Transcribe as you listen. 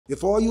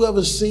If all you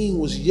ever seen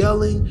was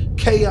yelling,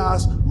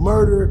 chaos,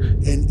 murder,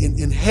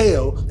 and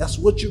hell, that's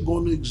what you're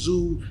going to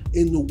exude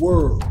in the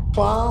world.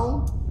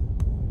 Clown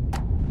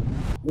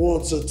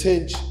wants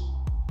attention.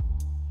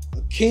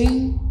 A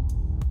king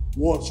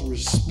wants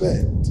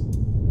respect.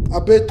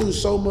 I've been through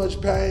so much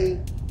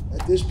pain.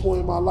 At this point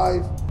in my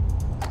life,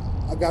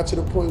 I got to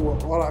the point where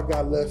all I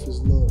got left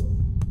is love.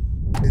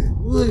 And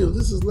William,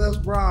 this is Les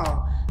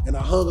Brown. And I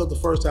hung up the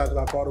first time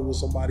because I thought it was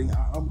somebody.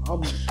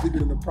 I'm bigger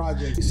in the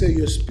project. He said,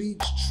 your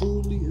speech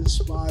truly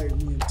inspired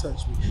me and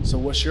touched me. So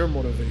what's your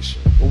motivation?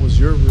 What was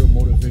your real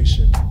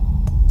motivation?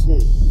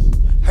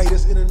 Hey,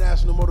 this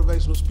international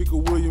motivational speaker,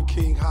 William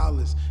King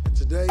Hollis. And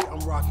today I'm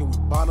rocking with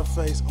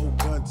Boniface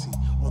Ogunti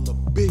on the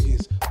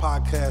biggest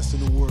podcast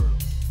in the world.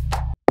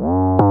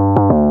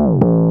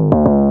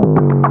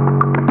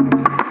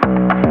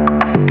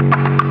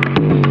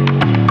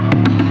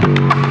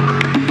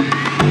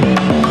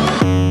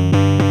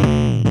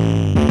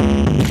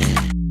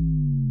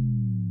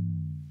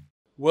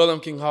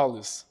 William King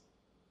Hollis,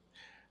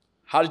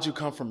 how did you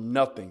come from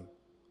nothing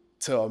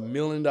to $1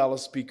 million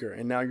speaker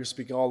and now you're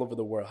speaking all over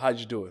the world? How did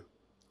you do it?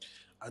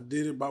 I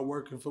did it by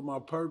working for my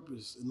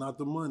purpose and not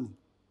the money.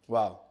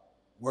 Wow.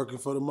 Working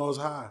for the Most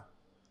High.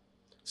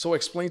 So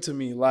explain to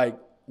me, like,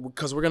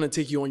 because we're going to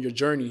take you on your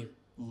journey.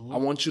 I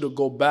want you to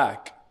go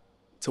back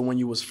to when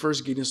you was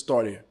first getting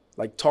started.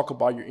 Like, talk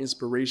about your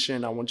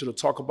inspiration. I want you to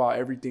talk about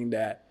everything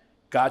that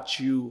got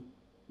you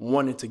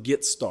wanting to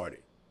get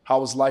started.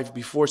 How was life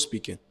before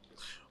speaking?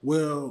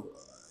 Well,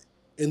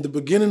 in the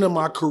beginning of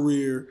my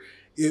career,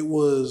 it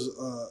was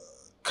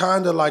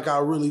kind of like I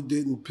really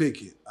didn't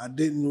pick it. I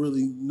didn't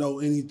really know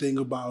anything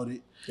about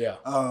it. Yeah.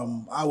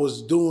 I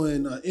was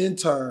doing an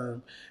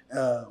intern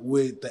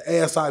with the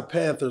ASI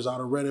Panthers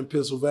out of Reading,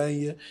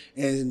 Pennsylvania,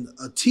 and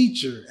a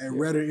teacher at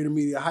Reading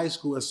Intermediate High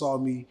School that saw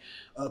me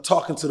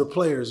talking to the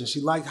players, and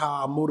she liked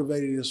how I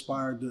motivated and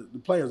inspired the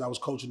players. I was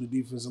coaching the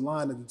defensive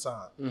line at the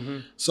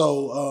time.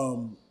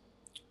 So,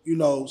 you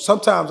know,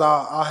 sometimes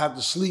I'll have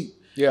to sleep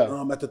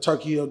at the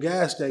Turkey Hill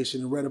gas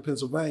station in Reading,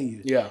 Pennsylvania.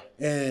 Yeah.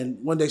 And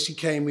one day she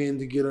came in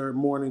to get her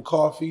morning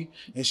coffee,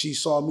 and she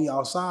saw me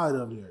outside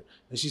of there.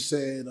 And she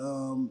said,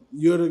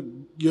 you're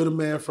the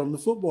man from the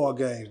football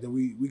games that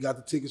we got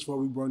the tickets for,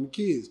 we brought the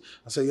kids.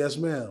 I said, yes,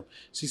 ma'am.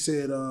 She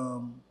said,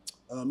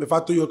 if I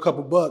threw you a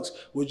couple bucks,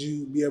 would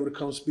you be able to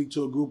come speak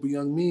to a group of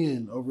young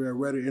men over at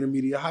Reading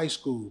Intermediate High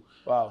School?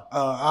 Wow.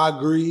 I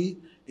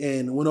agreed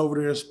and went over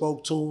there and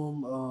spoke to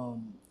them.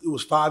 It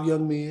was 5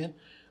 young men.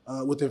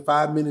 Within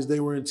 5 minutes,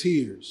 they were in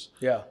tears.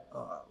 Yeah.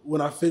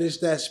 When I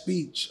finished that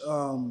speech,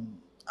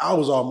 I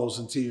was almost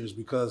in tears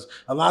because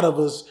a lot of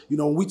us, you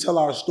know, when we tell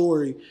our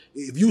story,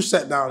 if you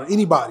sat down,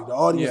 anybody, the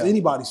audience,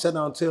 anybody sat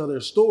down and tell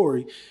their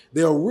story,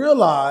 they'll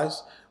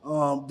realize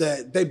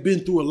that they've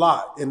been through a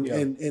lot and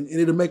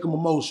it'll make them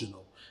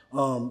emotional.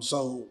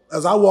 So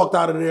as I walked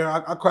out of there,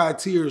 I cried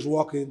tears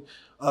walking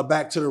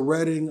back to the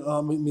Reading,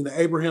 the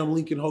Abraham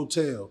Lincoln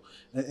Hotel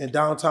in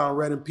downtown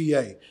Reading,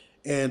 PA.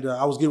 And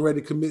I was getting ready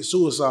to commit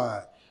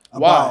suicide.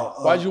 Wow.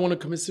 Why did you want to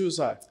commit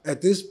suicide?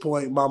 At this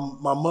point, my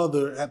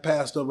mother had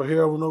passed of a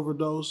heroin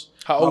overdose.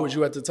 How old was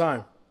you at the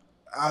time?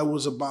 I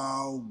was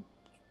about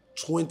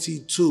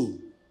 22,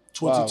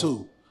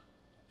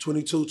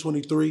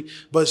 23.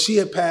 But she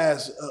had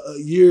passed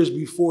years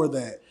before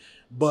that.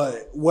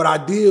 But what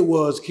I did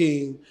was,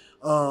 King,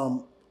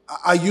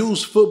 I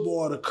used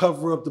football to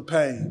cover up the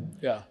pain.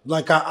 Yeah.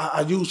 Like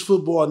I used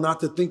football not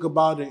to think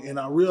about it. And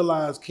I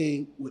realized,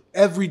 King, with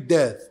every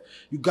death,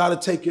 you got to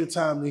take your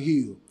time to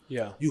heal.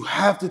 Yeah. You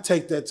have to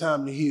take that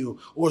time to heal,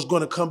 or it's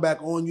going to come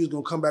back on you. It's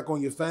going to come back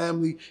on your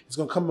family. It's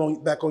going to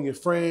come back on your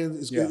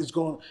friends. It's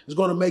going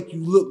to make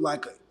you look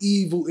like an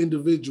evil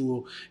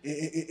individual.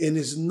 And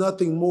it's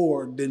nothing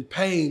more than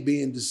pain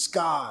being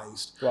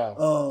disguised, with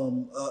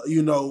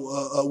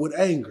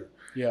anger.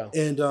 Yeah.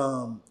 And,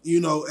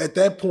 you know, at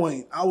that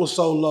point, I was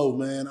so low,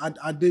 man.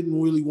 I didn't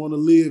really want to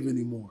live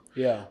anymore.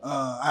 Yeah.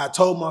 I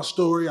told my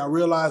story. I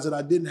realized that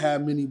I didn't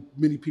have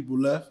many people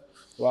left.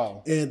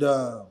 Wow. And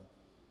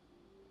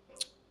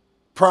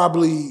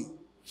probably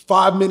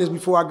 5 minutes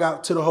before I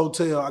got to the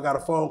hotel, I got a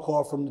phone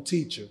call from the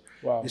teacher.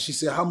 Wow. And she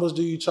said, how much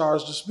do you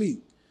charge to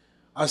speak?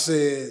 I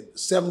said,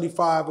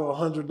 $75 or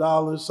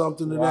 $100,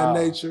 something of that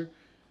nature.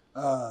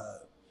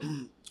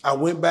 I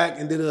went back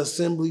and did an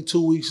assembly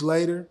 2 weeks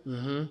later.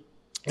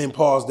 And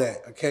paused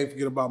that. I can't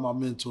forget about my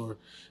mentor,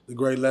 the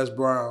great Les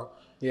Brown.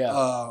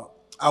 Yeah.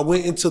 I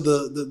went into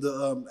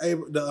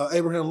the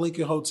Abraham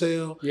Lincoln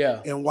Hotel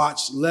and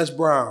watched Les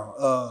Brown.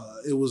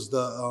 It was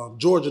the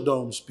Georgia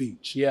Dome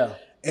speech. Yeah.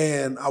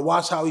 And I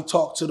watched how he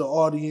talked to the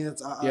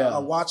audience. I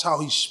watched how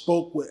he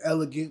spoke with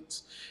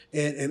elegance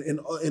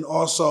and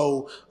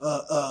also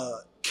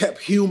kept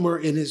humor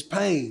in his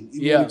pain.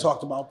 Even when he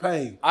talked about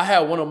pain. I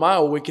had one of my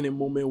awakening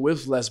moments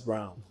with Les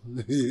Brown.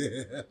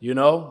 You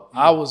know,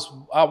 I was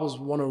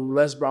one of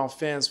Les Brown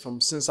fans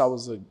since I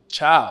was a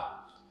child.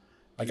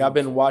 Like I've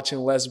been watching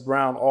Les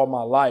Brown all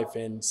my life,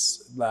 and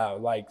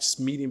like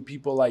meeting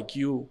people like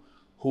you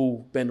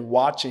who've been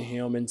watching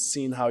him and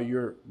seeing how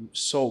you're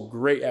so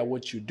great at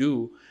what you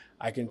do.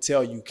 I can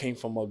tell you came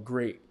from a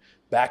great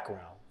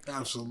background.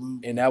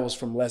 Absolutely. And that was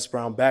from Les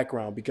Brown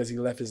background because he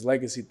left his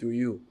legacy through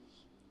you.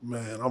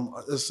 Man,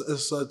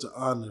 it's such an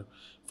honor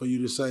for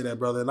you to say that,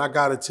 brother. And I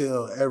gotta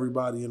tell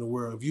everybody in the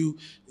world,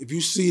 if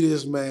you see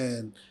this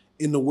man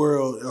in the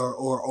world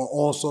or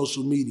on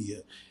social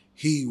media,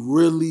 he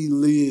really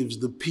lives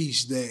the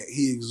peace that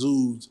he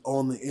exudes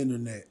on the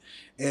internet.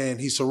 And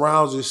he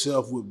surrounds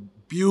himself with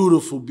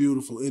beautiful,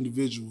 beautiful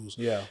individuals.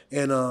 Yeah.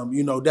 And,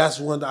 that's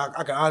one that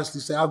I can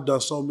honestly say I've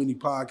done so many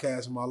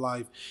podcasts in my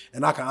life.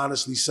 And I can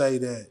honestly say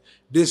that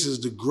this is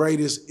the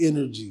greatest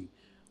energy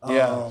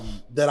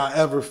that I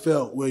ever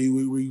felt where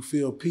you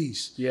feel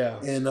peace. Yeah.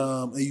 And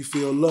you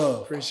feel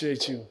love.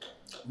 Appreciate you.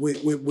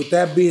 With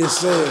that being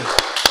said.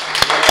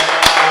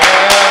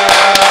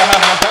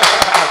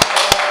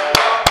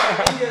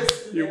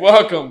 You're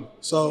welcome.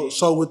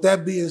 So with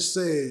that being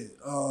said,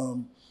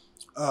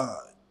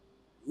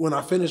 when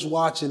I finished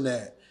watching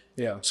that,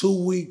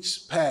 2 weeks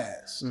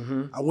passed.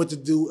 I went to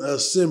do an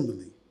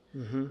assembly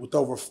with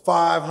over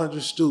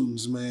 500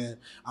 students, man.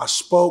 I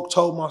spoke,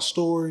 told my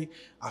story.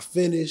 I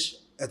finished.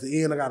 At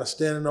the end, I got a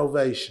standing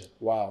ovation.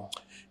 Wow.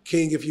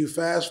 King, if you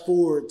fast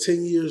forward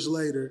 10 years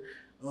later,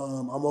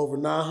 I'm over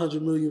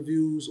 900 million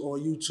views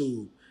on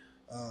YouTube.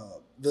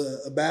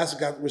 The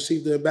ambassador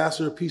received the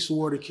Ambassador of Peace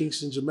Award at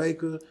Kingston,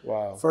 Jamaica.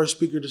 Wow. First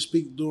speaker to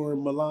speak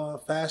during Milan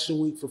Fashion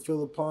Week for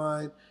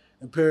Philippine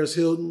and Paris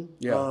Hilton.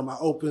 Yeah. I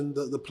opened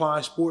the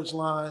Pline Sports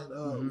line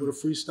with a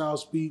freestyle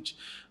speech.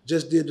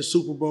 Just did the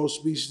Super Bowl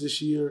speech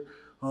this year.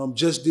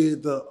 Just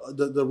did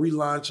the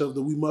relaunch of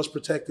the We Must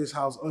Protect This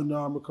House Under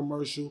Armour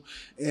commercial.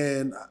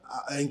 And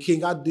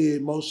King, I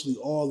did mostly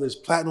all this,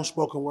 platinum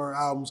spoken word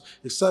albums,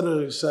 et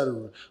cetera, et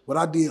cetera. But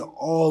I did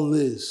all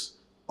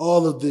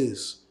of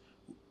this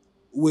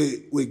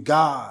with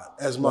God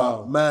as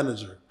my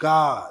manager,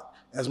 God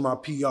as my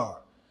PR,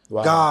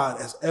 God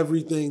as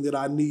everything that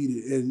I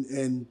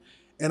needed.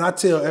 And I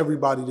tell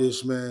everybody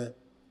this, man.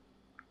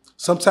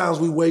 Sometimes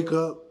we wake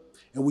up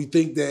and we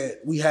think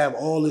that we have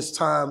all this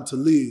time to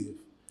live.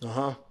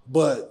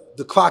 But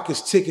the clock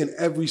is ticking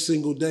every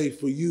single day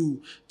for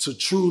you to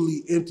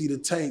truly empty the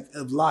tank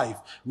of life,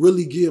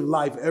 really give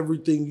life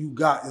everything you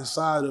got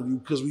inside of you,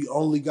 because we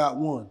only got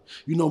one.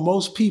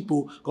 Most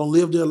people gonna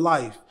live their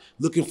life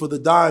looking for the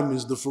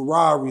diamonds, the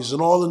Ferraris,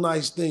 and all the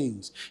nice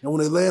things. And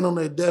when they land on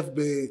their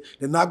deathbed,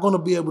 they're not gonna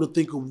be able to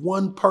think of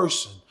one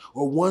person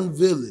or one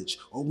village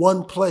or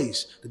one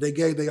place that they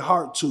gave their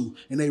heart to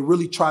and they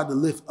really tried to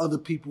lift other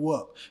people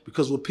up.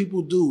 Because what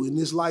people do in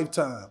this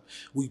lifetime,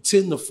 we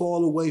tend to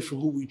fall away from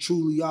who we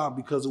truly are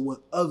because of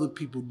what other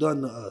people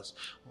done to us.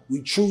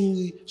 We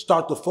truly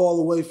start to fall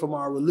away from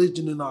our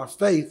religion and our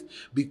faith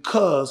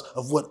because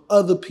of what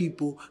other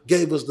people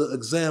gave us the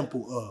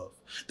example of.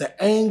 The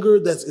anger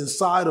that's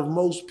inside of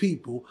most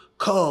people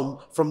come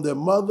from their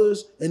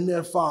mothers and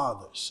their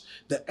fathers.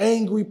 The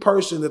angry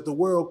person that the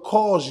world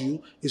calls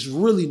you is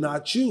really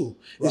not you.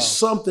 It's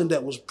something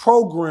that was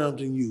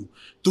programmed in you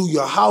through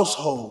your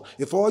household.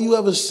 If all you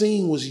ever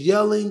seen was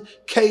yelling,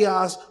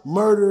 chaos,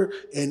 murder,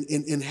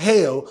 and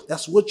hell,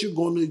 that's what you're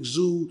going to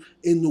exude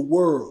in the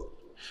world.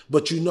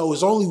 But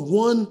it's only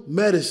one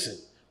medicine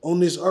on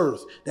this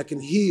earth that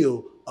can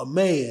heal a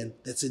man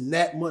that's in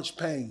that much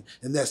pain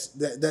and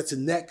that's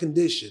in that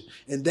condition,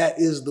 and that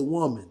is the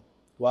woman.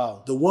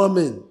 Wow. The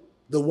woman.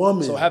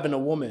 So having a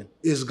woman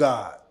is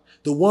God.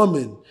 The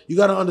woman, you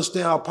got to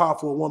understand how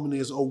powerful a woman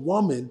is. A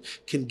woman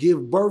can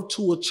give birth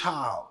to a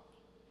child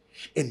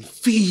and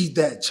feed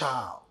that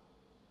child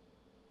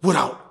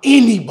without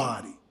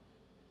anybody.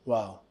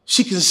 Wow.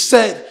 She can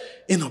sit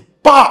in a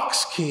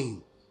box,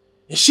 King,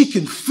 and she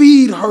can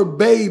feed her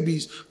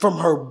babies from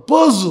her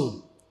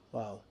bosom.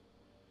 Wow.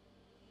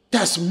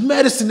 That's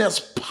medicine. That's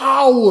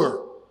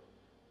power.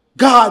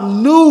 God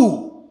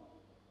knew.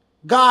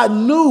 God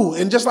knew.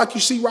 And just like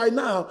you see right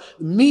now,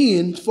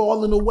 men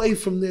falling away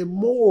from their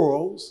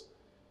morals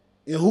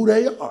and who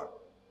they are.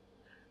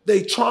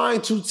 They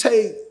trying to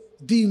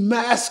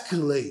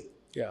demasculate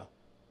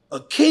a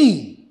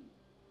king.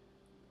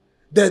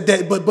 But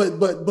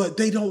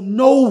they don't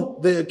know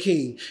they're a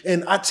king.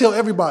 And I tell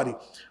everybody,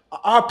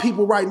 our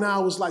people right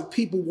now is like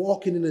people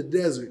walking in the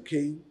desert,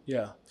 King.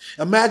 Yeah.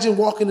 Imagine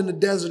walking in the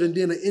desert and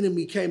then an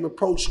enemy came,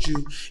 approached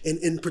you,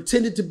 and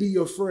pretended to be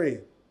your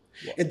friend.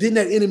 Wow. And then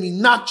that enemy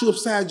knocked you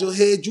upside your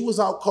head. You was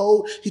out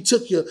cold. He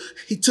took your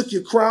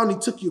crown. He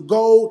took your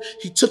gold.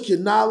 He took your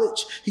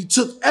knowledge. He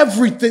took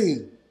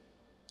everything.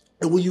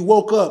 And when you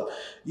woke up,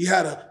 you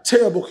had a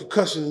terrible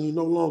concussion and you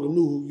no longer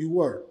knew who you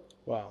were.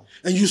 Wow.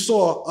 And you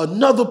saw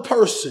another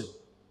person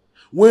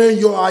wearing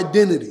your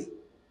identity,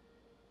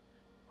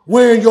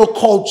 wearing your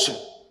culture,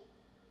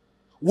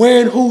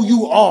 wearing who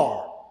you are.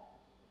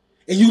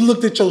 And you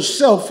looked at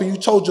yourself and you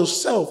told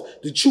yourself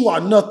that you are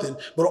nothing,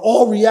 but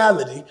all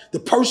reality, the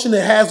person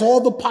that has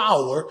all the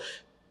power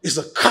is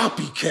a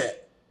copycat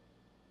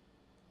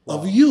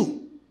of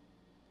you.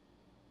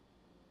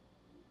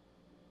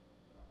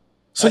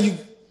 So you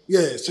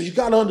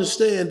got to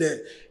understand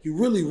that you're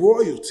really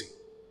royalty.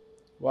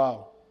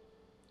 Wow.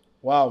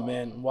 Wow,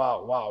 man.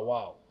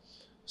 Wow.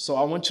 So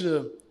I want you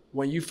to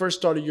when you first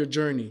started your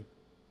journey,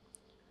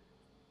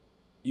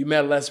 you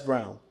met Les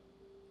Brown,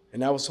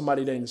 and that was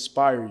somebody that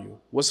inspired you.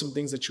 What's some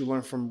things that you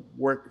learned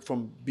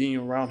from being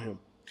around him?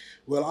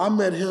 Well, I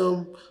met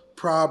him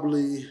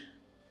probably,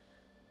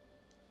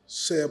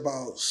 say,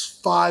 about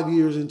 5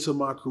 years into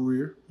my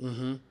career.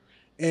 Mm-hmm.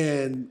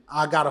 And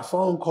I got a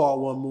phone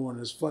call one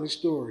morning. It's a funny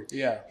story.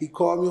 Yeah. He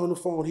called me on the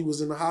phone. He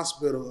was in the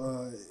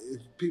hospital.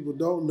 If people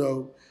don't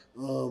know,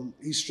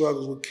 he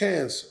struggles with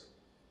cancer.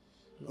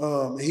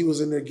 He was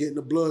in there getting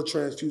a blood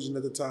transfusion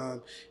at the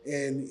time,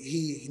 and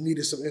he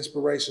needed some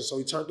inspiration. So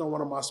he turned on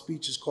one of my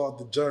speeches called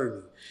The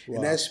Journey. Wow.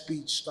 And that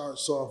speech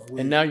starts off with...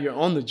 And now you're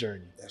on the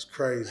journey. That's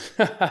crazy.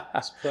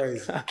 That's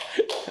crazy.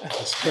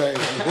 That's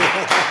crazy.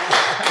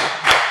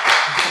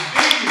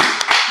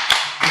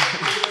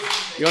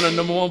 You're on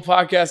the #1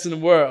 podcast in the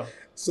world.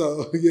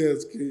 So,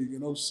 yes, King,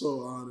 and I'm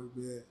so honored,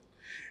 man.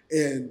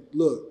 And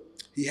look,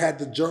 he had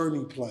the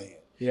journey plan.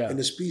 Yeah. And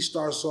the speech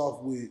starts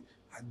off with,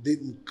 I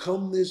didn't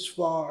come this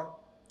far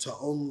to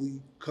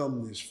only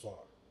come this far.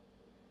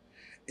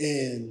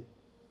 And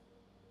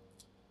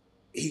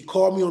he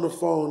called me on the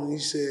phone and he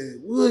said,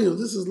 William,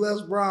 this is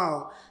Les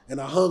Brown. And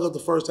I hung up the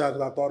first time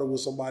because I thought it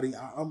was somebody.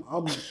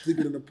 I'm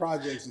sleeping in the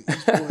projects in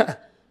East Point,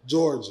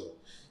 Georgia.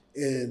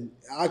 And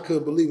I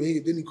couldn't believe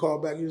it. Then he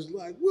called back. He was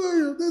like,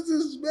 William, this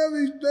is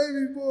Baby's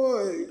baby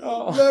boy,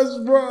 Les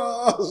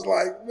Brown. I was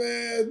like,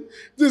 man,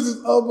 this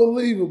is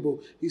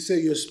unbelievable. He said,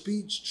 your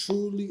speech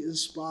truly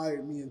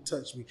inspired me and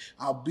touched me.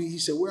 He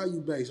said, where are you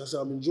based? I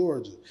said, I'm in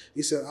Georgia.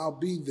 He said, I'll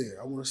be there.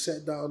 I want to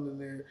sit down in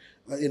there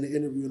in the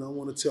interview and I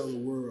want to tell the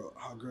world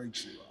how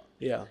great you are.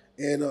 Yeah.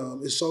 And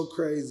it's so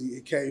crazy.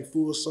 It came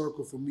full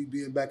circle for me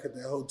being back at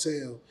that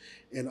hotel,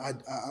 and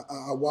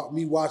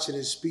me watching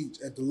his speech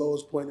at the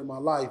lowest point in my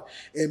life.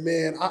 And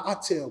man, I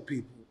tell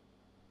people,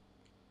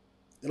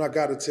 and I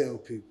gotta tell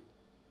people,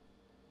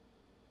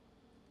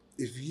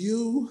 if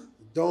you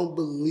don't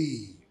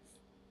believe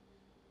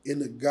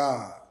in a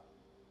God,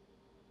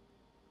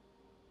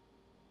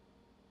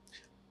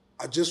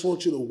 I just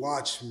want you to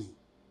watch me.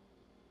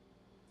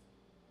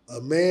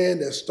 A man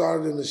that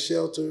started in a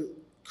shelter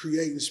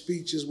creating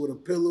speeches with a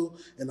pillow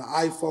and an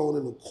iPhone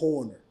in the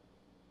corner.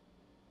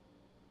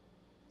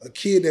 A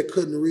kid that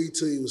couldn't read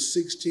till he was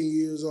 16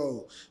 years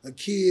old. A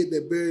kid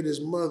that buried his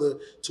mother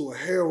to a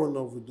heroin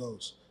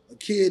overdose. A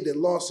kid that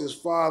lost his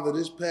father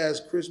this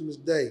past Christmas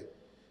Day.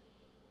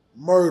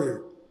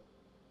 Murdered.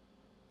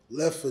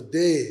 Left for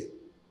dead.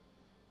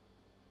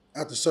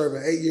 After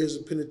serving 8 years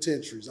in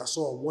penitentiaries. I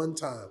saw him one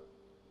time.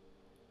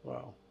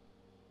 Wow.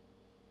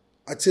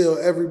 I tell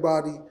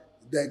everybody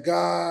that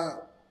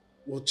God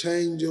will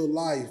change your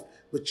life,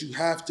 but you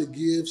have to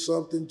give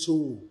something to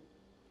him.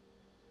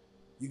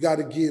 You got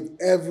to give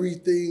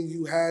everything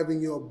you have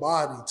in your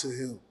body to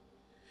him.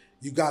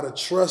 You got to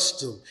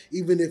trust him.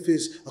 Even if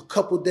it's a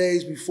couple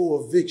days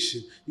before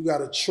eviction, you got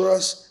to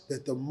trust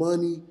that the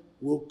money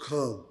will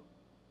come.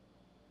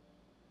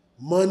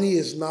 Money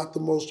is not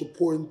the most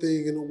important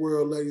thing in the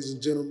world, ladies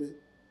and gentlemen.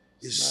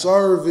 It's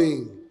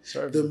serving.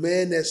 The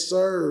man that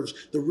serves.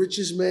 The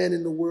richest man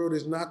in the world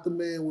is not the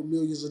man with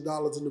millions of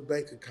dollars in the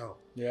bank account.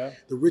 Yeah.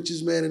 The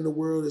richest man in the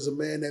world is a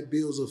man that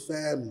builds a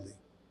family,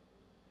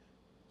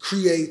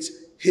 creates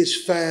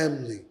his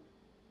family,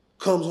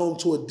 comes home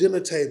to a dinner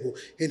table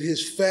in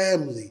his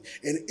family.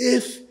 And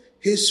if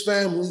his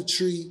family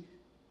tree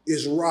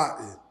is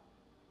rotten,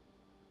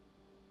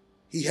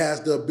 he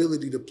has the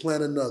ability to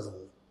plant another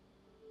one.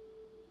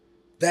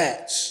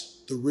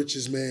 That's the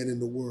richest man in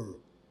the world.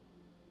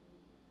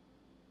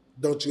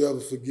 Don't you ever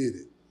forget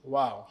it.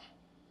 Wow.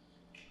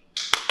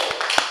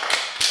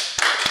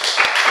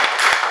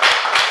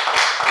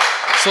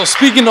 So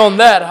speaking on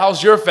that,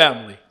 how's your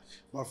family?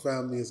 My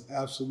family is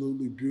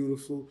absolutely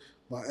beautiful.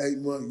 My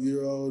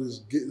 8-month-old is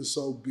getting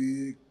so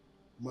big.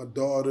 My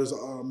daughters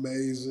are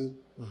amazing.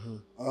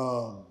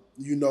 Mm-hmm.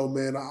 You know,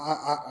 man,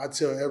 I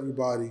tell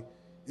everybody,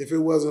 if it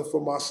wasn't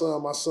for my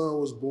son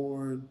was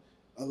born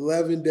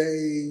 11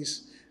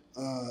 days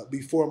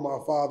before my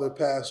father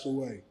passed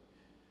away.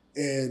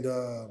 And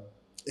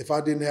if I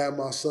didn't have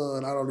my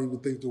son, I don't even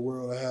think the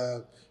world would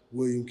have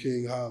William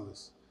King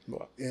Hollis.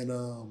 Wow. And,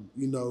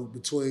 you know,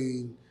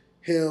 between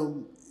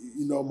him,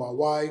 you know, my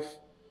wife,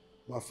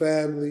 my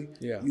family,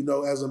 you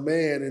know, as a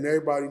man, and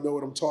everybody know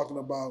what I'm talking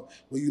about.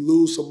 When you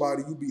lose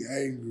somebody, you be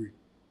angry.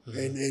 Mm-hmm.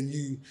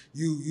 And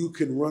you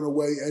can run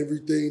away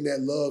everything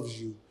that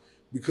loves you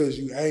because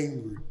you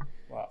angry.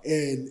 Wow.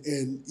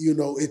 And you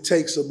know, it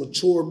takes a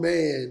mature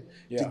man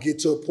to get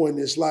to a point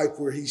in his life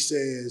where he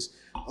says,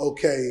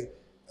 okay,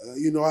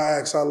 you know, I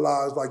ask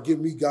Allah, it's like, give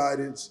me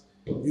guidance,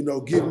 you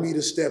know, give me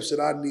the steps that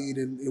I need.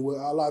 And what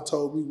Allah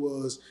told me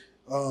was,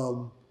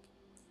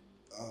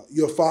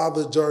 your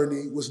father's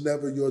journey was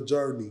never your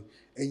journey,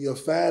 and your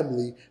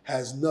family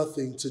has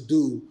nothing to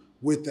do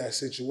with that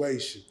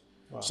situation.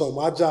 Wow. So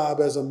my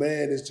job as a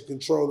man is to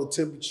control the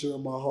temperature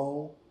of my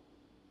home.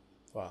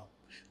 Wow.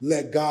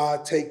 Let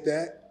God take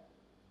that.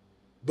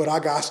 But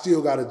I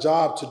still got a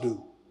job to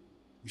do.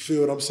 You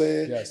feel what I'm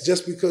saying? Yes.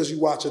 Just because you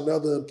watch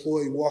another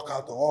employee walk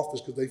out the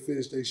office because they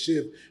finished their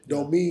shift,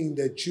 don't mean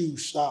that you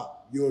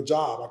stop your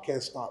job. I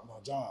can't stop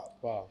my job.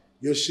 Wow.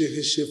 Your shift,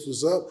 his shift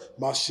was up.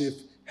 My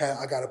shift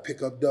I got to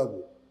pick up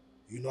double.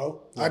 You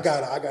know, Yes.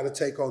 I gotta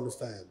take on the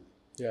family.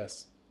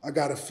 Yes. I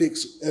gotta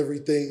fix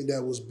everything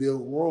that was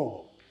built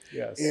wrong.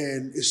 Yes.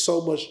 And it's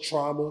so much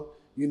trauma.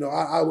 You know,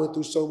 I went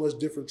through so much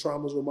different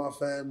traumas with my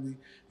family.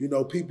 You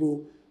know,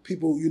 people,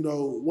 you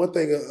know, one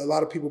thing a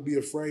lot of people be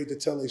afraid to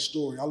tell a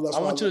story. I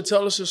want you to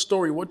tell us your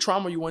story. What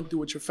trauma you went through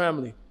with your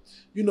family?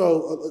 You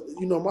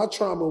know, my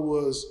trauma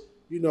was,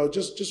 you know,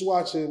 just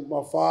watching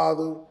my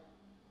father,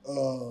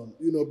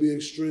 you know, be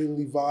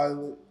extremely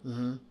violent.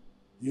 Mm-hmm.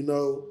 You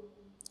know,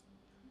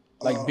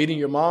 like beating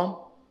your mom?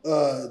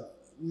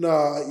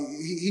 Nah,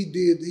 he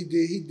did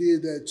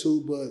that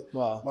too. But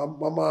wow.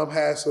 my mom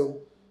had some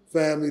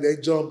family. They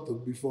jumped him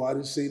before. I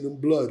didn't see them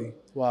bloody.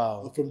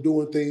 Wow. From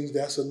doing things.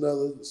 That's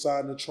another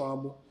sign of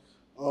trauma.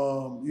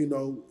 You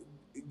know,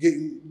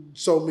 getting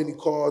so many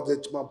calls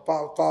that my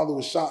father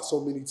was shot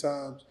so many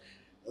times.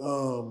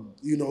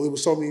 You know, it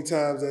was so many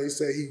times that they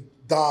say he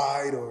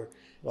died, or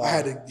wow. I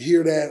had to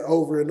hear that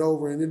over and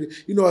over. And then,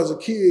 you know, as a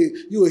kid,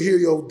 you would hear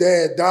your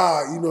dad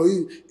die. You know,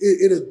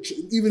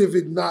 even if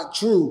it's not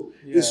true,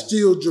 it's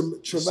still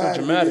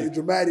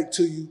dramatic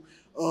to you.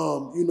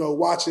 You know,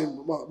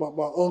 watching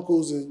my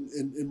uncles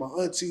and my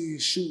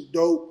aunties shoot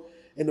dope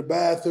in the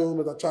bathroom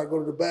as I try to go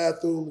to the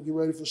bathroom to get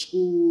ready for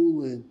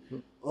school, and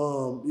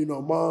you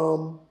know,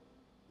 mom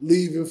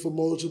leaving for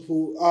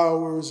multiple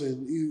hours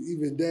and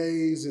even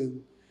days,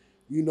 and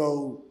you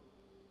know,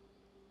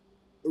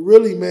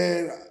 really,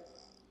 man,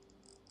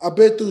 I've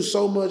been through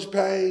so much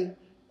pain.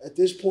 At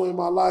this point in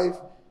my life,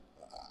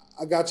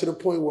 I got to the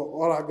point where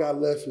all I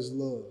got left is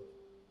love.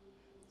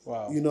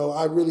 Wow. You know,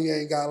 I really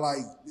ain't got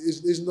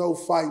there's no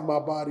fight in my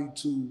body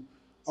to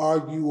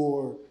argue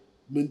or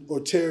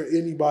tear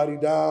anybody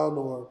down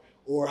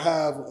or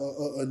have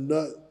a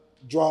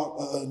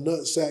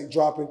nut sack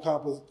dropping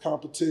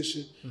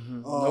competition.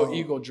 Mm-hmm. No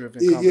ego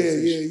driven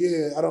conversation.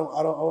 Yeah. I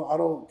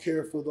don't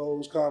care for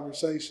those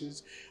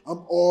conversations.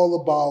 I'm all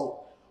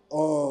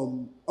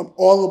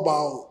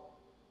about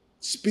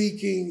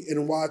speaking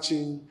and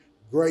watching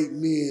great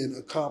men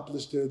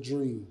accomplish their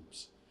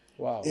dreams.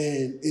 Wow.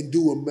 And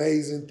do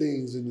amazing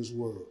things in this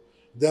world.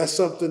 That's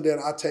something that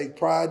I take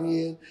pride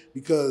in,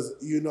 because,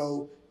 you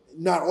know,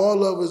 not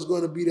all of us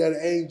going to be that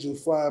angel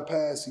flying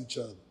past each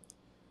other,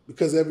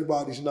 because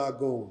everybody's not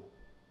going.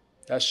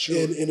 That's true.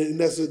 And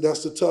that's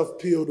a tough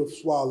pill to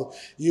swallow.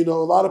 You know,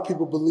 a lot of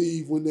people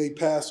believe when they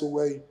pass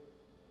away,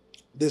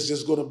 there's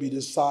just going to be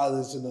this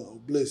silence and a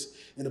bliss.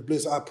 And the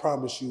bliss, I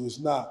promise you,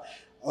 is not.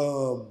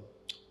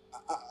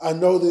 I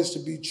know this to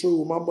be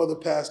true. When my mother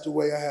passed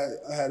away,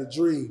 I had a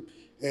dream.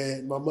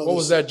 And my mother. What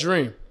was that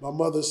dream? My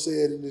mother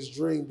said in this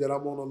dream that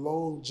I'm on a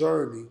long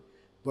journey,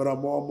 but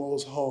I'm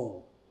almost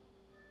home.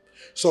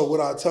 So what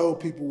I tell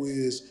people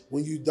is,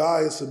 when you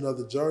die, it's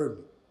another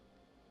journey.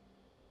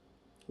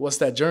 What's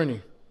that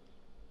journey?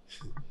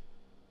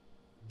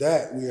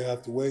 That we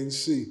have to wait and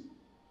see.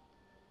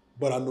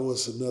 But I know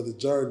it's another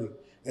journey.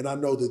 And I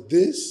know that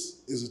this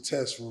is a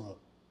test run.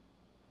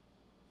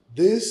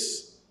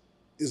 This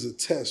is a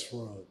test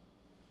run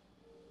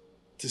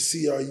to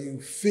see, are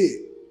you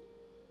fit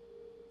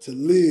to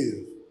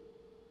live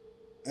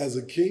as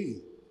a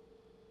king?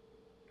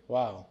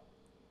 Wow.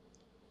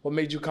 What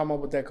made you come up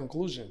with that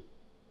conclusion?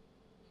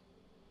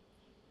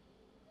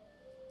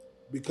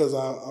 Because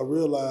I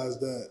realized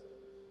that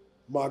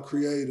my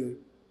Creator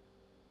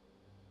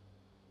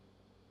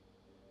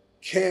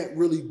can't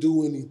really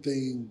do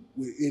anything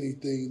with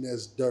anything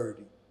that's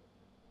dirty.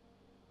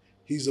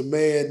 He's a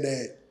man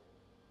that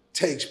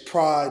takes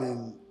pride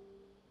in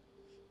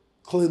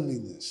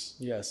cleanliness.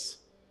 Yes.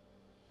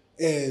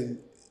 And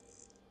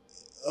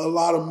a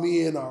lot of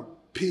men are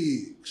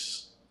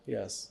pigs.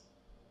 Yes.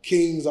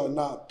 Kings are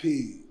not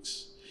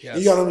pigs. Yes.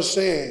 You gotta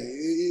understand,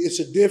 it's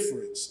a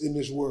difference in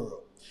this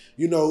world.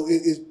 You know,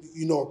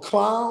 a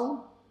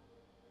clown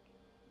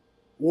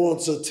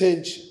wants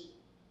attention.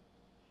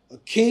 A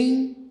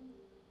king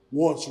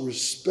wants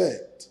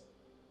respect.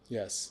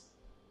 Yes.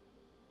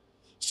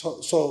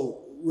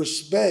 So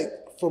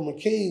respect from a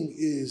king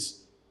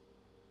is,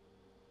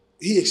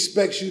 he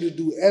expects you to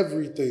do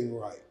everything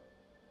right.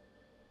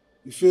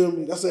 You feel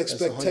me? That's an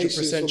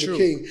expectation from the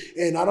king.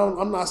 And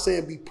I'm not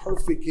saying be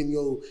perfect in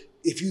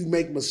if you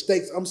make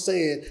mistakes. I'm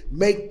saying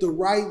make the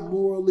right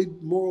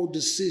moral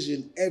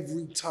decision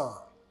every time.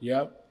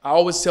 Yep. I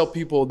always tell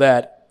people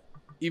that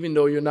even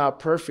though you're not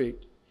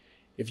perfect,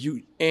 if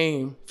you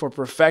aim for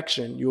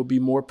perfection, you'll be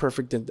more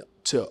perfect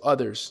to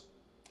others.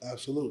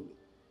 Absolutely.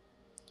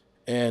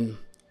 And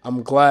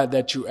I'm glad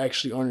that you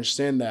actually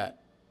understand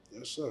that.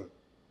 Yes, sir.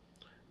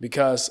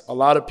 Because a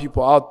lot of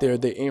people out there,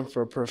 they aim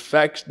for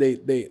perfection.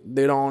 They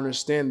don't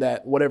understand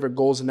that whatever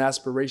goals and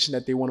aspiration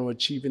that they want to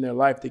achieve in their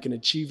life, they can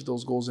achieve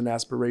those goals and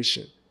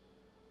aspiration.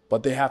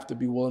 But they have to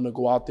be willing to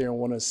go out there and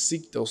want to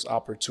seek those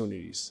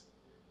opportunities.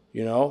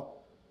 You know?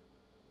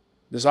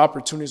 There's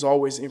opportunities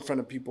always in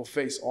front of people's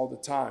face all the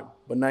time.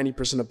 But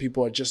 90% of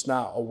people are just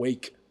not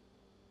awake.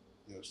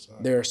 Yes, sir.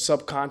 Their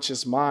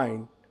subconscious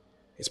mind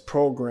is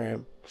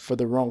programmed for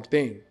the wrong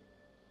thing.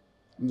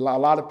 A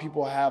lot of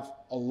people have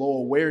a low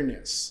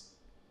awareness.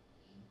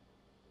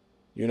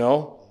 You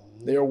know,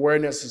 their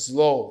awareness is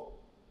low.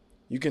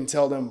 You can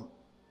tell them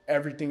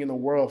everything in the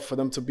world for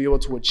them to be able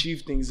to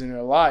achieve things in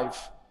their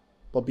life,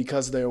 but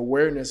because their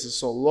awareness is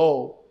so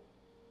low,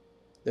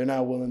 they're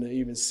not willing to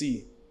even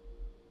see.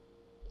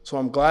 So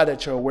I'm glad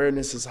that your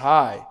awareness is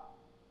high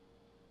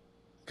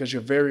because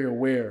you're very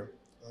aware.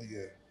 Oh,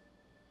 yeah.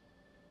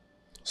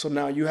 So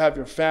now you have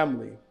your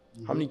family.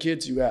 How many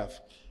kids do you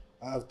have?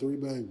 I have 3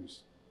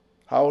 babies.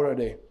 How old are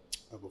they?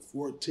 I have a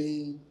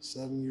 14,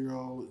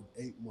 7-year-old, and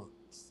 8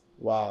 months.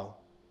 Wow.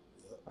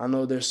 I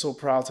know they're so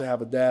proud to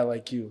have a dad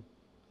like you.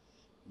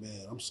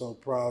 Man, I'm so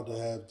proud to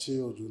have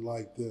children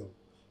like them.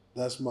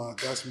 That's my.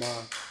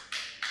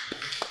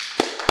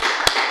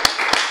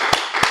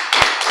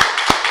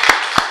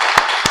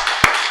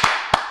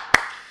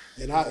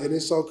 And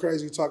it's so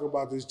crazy you talk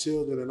about these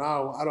children, and I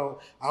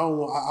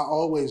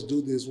always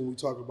do this when we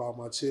talk about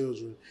my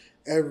children.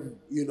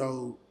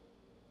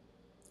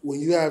 When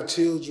you have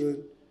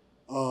children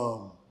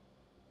out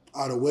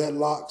of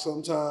wedlock,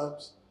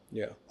 sometimes,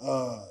 Yeah.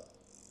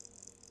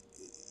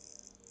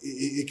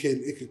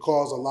 It can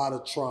cause a lot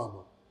of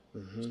trauma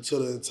to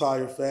the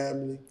entire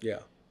family. Yeah.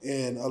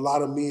 And a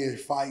lot of men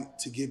fight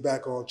to get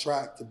back on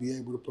track to be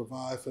able to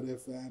provide for their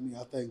family.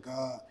 I thank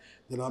God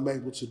that I'm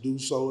able to do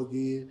so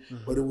again.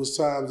 But it was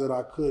times that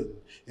I couldn't.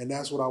 And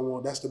that's what I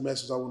want. That's the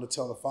message I want to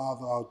tell the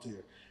father out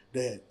there,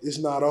 that it's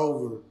not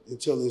over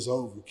until it's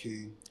over,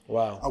 King.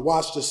 Wow. I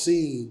watched a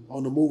scene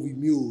on the movie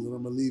Mule, and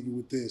I'm going to leave you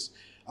with this.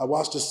 I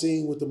watched a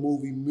scene with the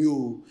movie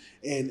Mule,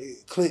 and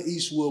Clint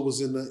Eastwood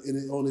was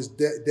on his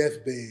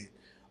deathbed,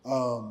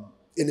 and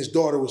his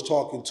daughter was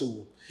talking to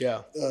him.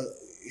 Yeah.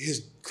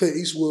 Clint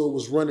Eastwood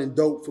was running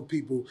dope for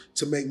people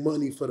to make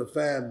money for the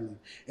family.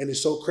 And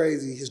it's so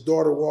crazy. His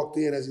daughter walked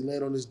in as he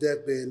laid on his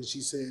deathbed, and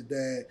she said,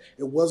 "Dad,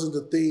 it wasn't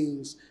the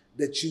things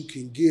that you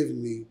can give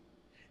me.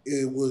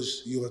 It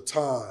was your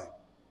time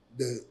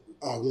that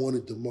I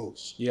wanted the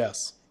most."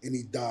 Yes. And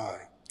he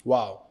died.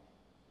 Wow.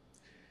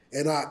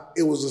 And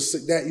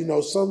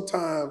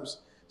sometimes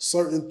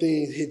certain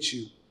things hit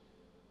you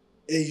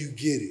and you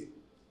get it.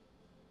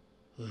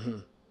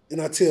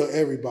 And I tell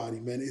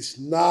everybody, man, it's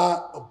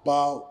not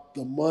about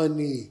the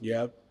money.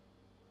 Yep.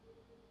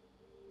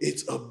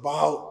 It's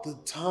about the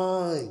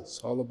time. It's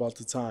all about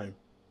the time.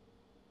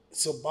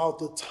 It's about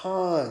the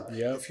time.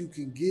 Yep. If you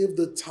can give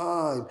the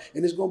time,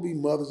 and there's going to be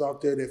mothers out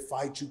there that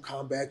fight you,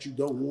 combat you,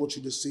 don't want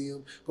you to see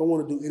them, don't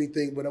want to do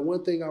anything. But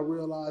one thing I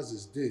realize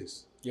is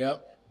this.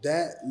 Yep.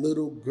 That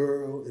little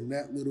girl and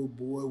that little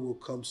boy will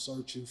come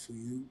searching for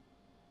you.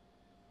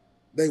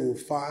 They will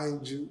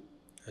find you.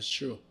 That's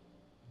true.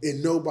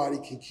 And nobody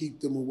can keep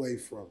them away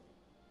from you.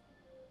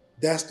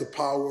 That's the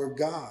power of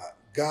God.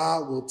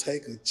 God will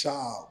take a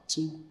child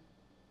to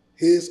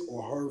his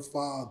or her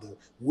father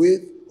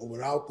with or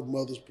without the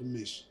mother's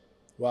permission.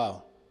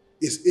 Wow.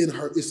 It's in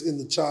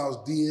the child's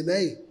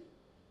DNA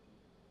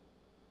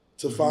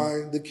to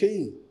find the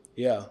king.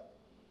 Yeah.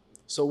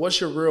 So what's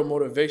your real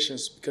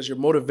motivations? Because your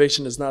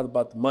motivation is not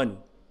about the money.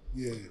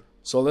 Yeah.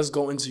 So let's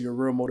go into your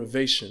real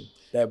motivation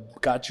that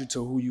got you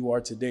to who you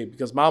are today.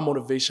 Because my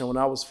motivation when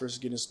I was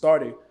first getting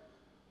started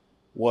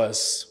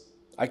was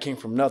I came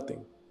from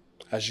nothing,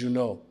 as you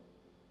know.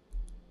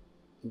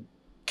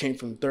 Came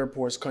from the third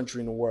poorest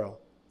country in the world,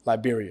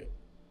 Liberia.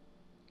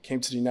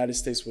 Came to the United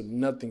States with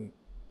nothing.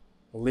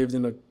 Lived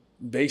in a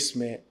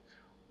basement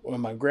in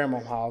my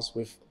grandma's house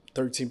with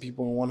 13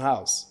 people in one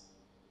house.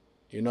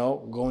 You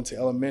know, going to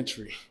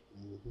elementary.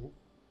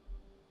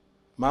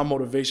 My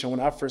motivation when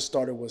I first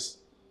started was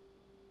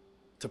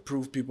to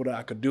prove people that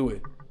I could do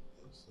it.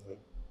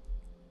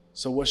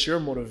 So what's your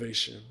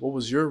motivation? What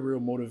was your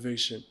real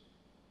motivation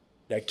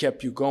that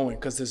kept you going?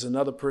 Because there's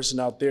another person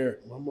out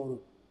there. My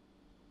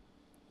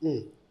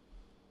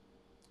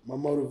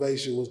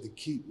motivation was to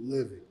keep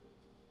living.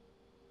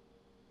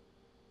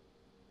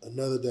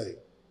 Another day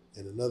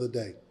and another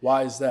day.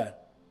 Why is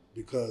that?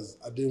 Because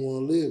I didn't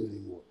want to live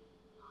anymore.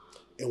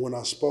 And when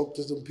I spoke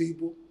to some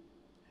people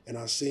and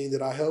I seen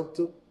that I helped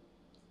them,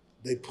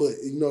 they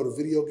put, the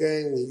video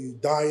game when you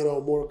dying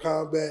on Mortal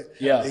Kombat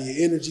and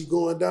your energy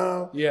going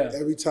down. Yeah.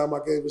 Every time I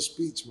gave a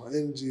speech, my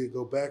energy would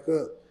go back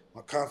up.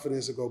 My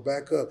confidence would go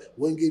back up.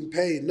 Wasn't getting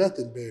paid,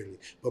 nothing barely.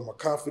 But my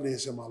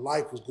confidence in my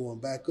life was going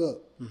back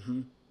up.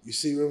 You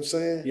see what I'm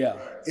saying? Yeah.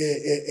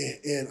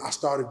 And I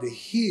started to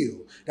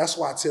heal. That's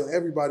why I tell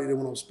everybody that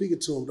when I'm speaking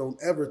to them, don't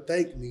ever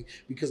thank me,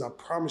 because I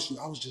promise you,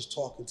 I was just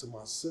talking to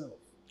myself.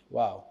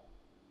 Wow.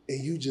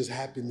 And you just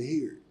happened to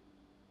hear it.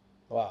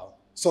 Wow.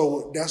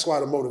 So that's why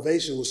the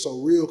motivation was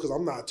so real, because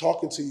I'm not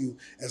talking to you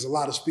as a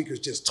lot of speakers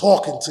just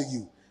talking to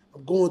you.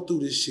 I'm going through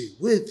this shit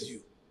with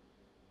you.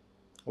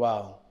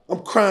 Wow.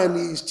 I'm crying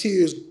these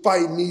tears,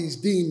 fighting these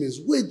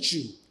demons with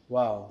you.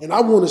 Wow. And I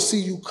want to see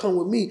you come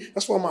with me.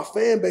 That's why my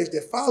fan base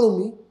that follow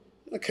me,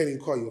 I can't even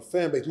call you a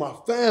fan base, my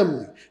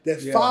family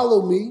that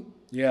follow me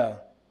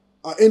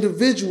are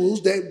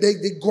individuals that they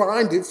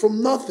grinded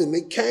from nothing.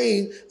 They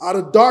came out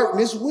of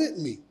darkness with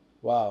me.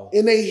 Wow.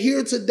 And they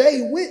here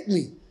today with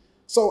me.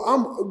 So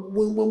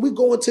when we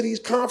go into these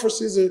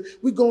conferences and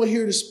we going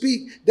here to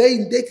speak,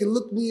 they can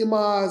look me in my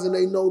eyes and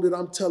they know that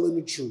I'm telling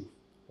the truth.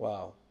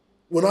 Wow.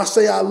 When I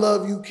say I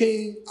love you,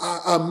 King,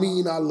 I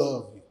mean I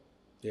love you.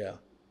 Yeah.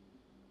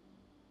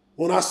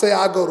 When I say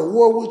I go to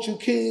war with you,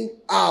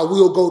 King, I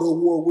will go to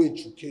war with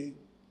you, King.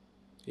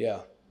 Yeah.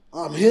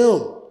 I'm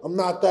him. I'm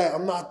not that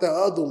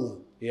other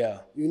one. Yeah.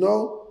 You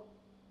know?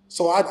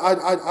 So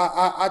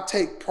I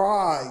take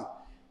pride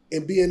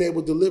in being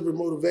able to deliver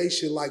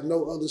motivation like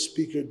no other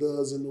speaker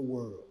does in the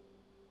world.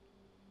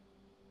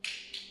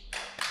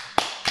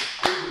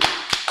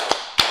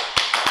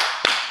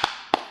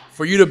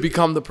 For you to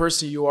become the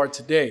person you are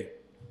today,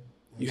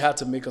 you had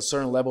to make a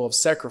certain level of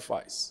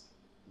sacrifice.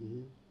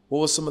 Mm-hmm. What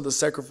was some of the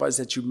sacrifice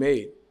that you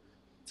made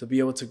to be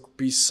able to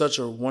be such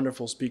a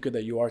wonderful speaker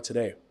that you are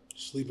today?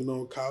 Sleeping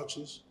on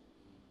couches,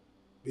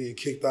 being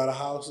kicked out of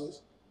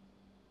houses,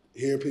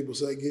 hearing people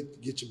say,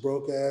 get your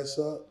broke ass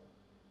up.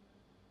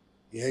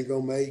 You ain't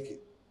gonna make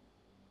it.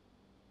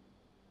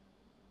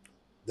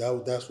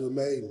 That's what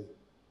made me.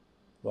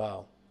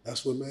 Wow.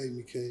 That's what made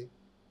me, King.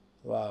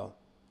 Wow.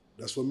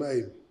 That's what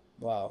made me.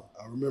 Wow.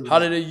 I remember. How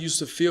did it used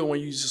to feel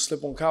when you used to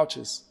sleep on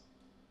couches?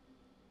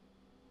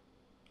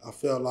 I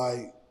felt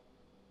like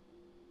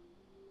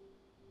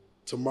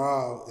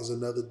tomorrow is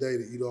another day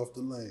to eat off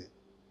the land.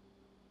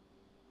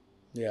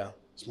 Yeah.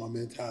 It's my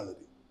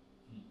mentality.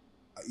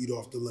 I eat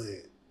off the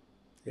land.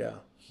 Yeah.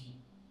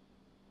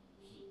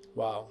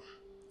 Wow.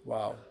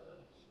 Wow.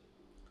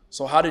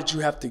 So how did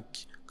you have to,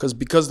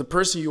 because the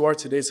person you are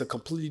today is a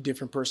completely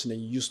different person than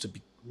you used to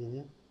be.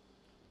 Mm-hmm.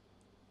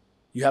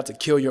 You have to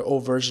kill your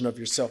old version of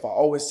yourself. I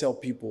always tell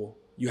people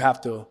you have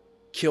to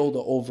kill the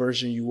old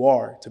version you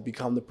are to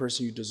become the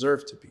person you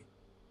deserve to be.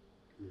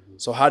 Mm-hmm.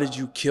 So how did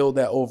you kill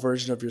that old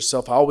version of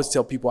yourself? I always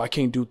tell people I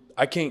can't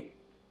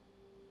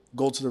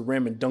go to the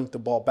rim and dunk the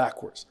ball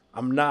backwards.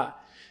 I'm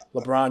not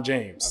LeBron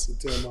James. I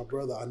can tell my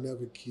brother I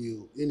never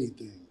killed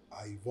anything.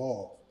 I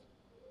evolved.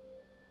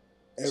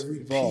 Every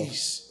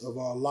piece of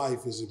our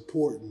life is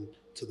important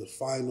to the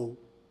final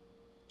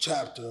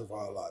chapter of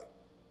our life.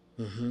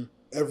 Mm-hmm.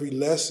 Every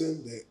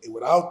lesson,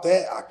 without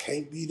that, I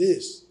can't be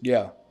this.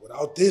 Yeah.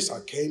 Without this, I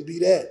can't be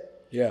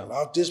that. Yeah.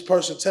 Without this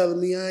person telling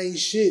me I ain't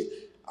shit,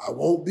 I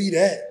won't be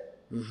that.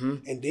 Mm-hmm.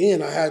 And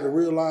then I had to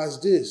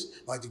realize this,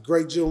 like the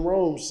great Jim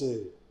Rome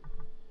said,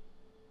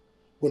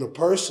 when a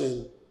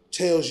person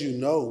tells you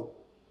no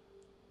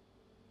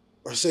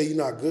or say you're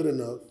not good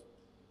enough,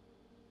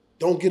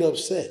 don't get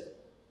upset.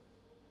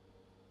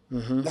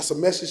 Mm-hmm. That's a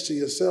message to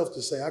yourself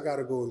to say, I got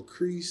to go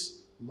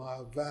increase my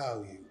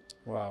value.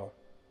 Wow.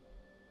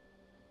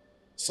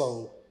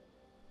 So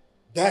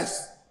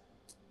that's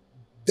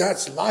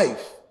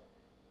life.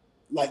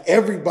 Like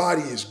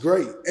everybody is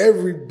great.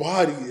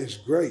 Everybody is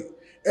great.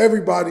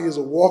 Everybody is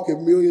a walking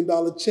 $1 million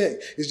check.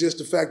 It's just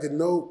the fact that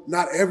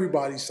not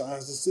everybody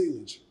signs the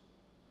signature.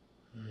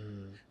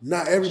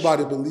 Not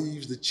everybody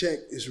believes the check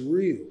is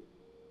real.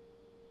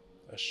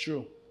 That's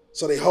true.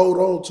 So they hold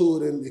on to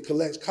it and it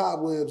collects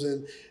cobwebs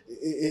and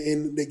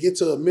they get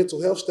to a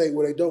mental health state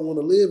where they don't want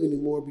to live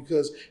anymore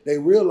because they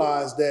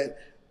realize that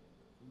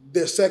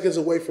they're seconds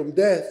away from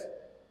death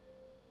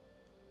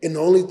and the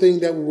only thing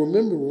that will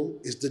remember them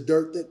is the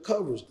dirt that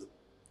covers them.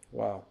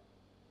 Wow.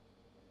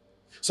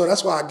 So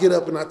that's why I get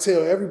up and I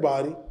tell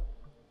everybody,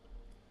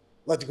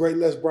 like the great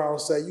Les Brown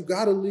say, you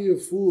got to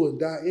live full and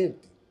die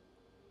empty.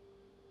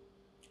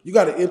 You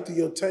got to empty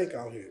your tank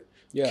out here.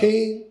 Yeah.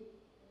 King,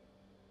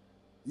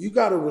 you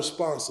got a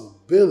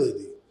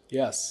responsibility.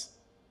 Yes.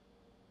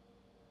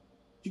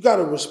 You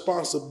got a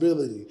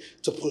responsibility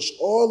to push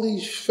all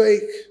these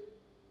fake,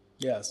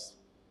 yes,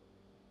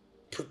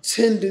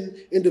 pretending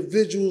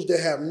individuals that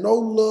have no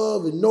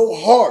love and no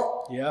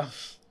heart, yeah,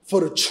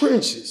 for the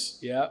trenches.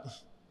 Yeah.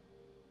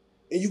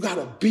 And you got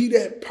to be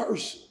that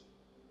person.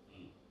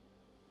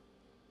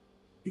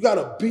 You got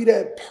to be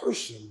that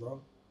person,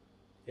 bro.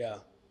 Yeah.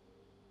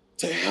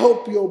 To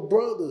help your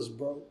brothers,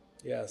 bro.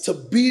 Yes. To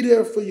be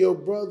there for your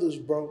brothers,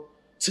 bro.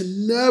 To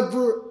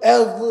never,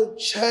 ever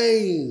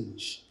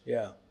change.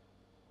 Yeah.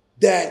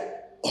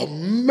 That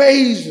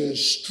amazing,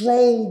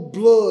 strong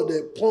blood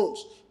that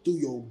pumps through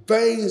your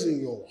veins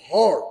and your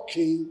heart,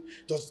 King.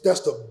 That's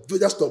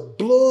the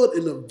blood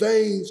in the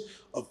veins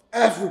of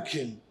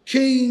African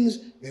kings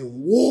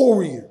and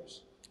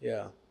warriors.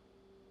 Yeah.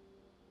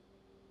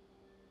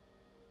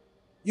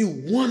 You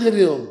one of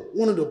them,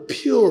 one of the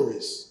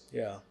purest.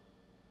 Yeah.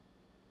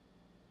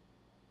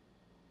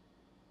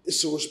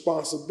 It's a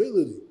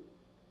responsibility.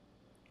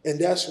 And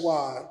that's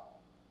why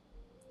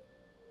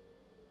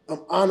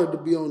I'm honored to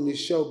be on this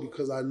show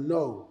because I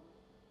know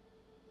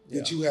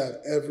that you have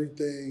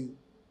everything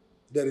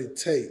that it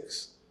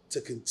takes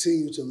to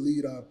continue to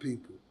lead our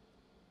people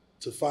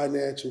to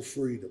financial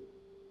freedom.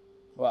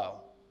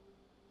 Wow.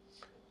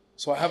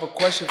 So I have a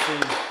question for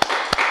you.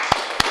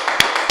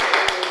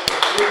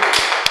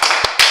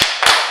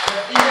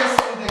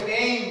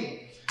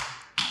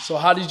 So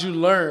how did you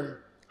learn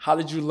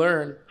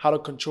how to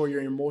control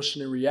your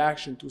emotion and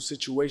reaction to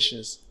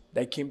situations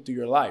that came through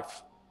your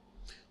life?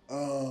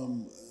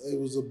 It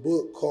was a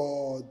book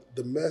called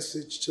The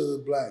Message to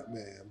the Black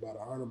Man by the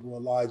Honorable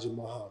Elijah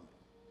Muhammad.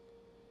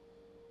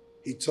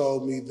 He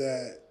told me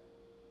that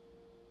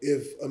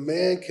if a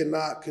man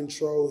cannot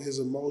control his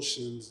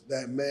emotions,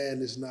 that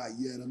man is not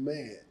yet a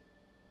man.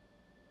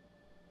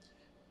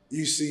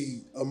 You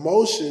see,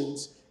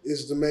 emotions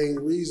is the main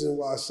reason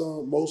why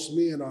most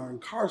men are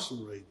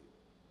incarcerated.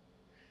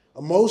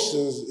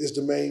 Emotions is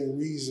the main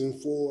reason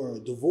for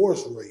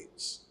divorce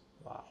rates.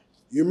 Wow.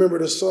 You remember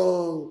the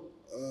song,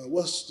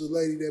 what's the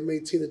lady that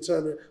made Tina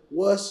Turner?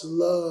 What's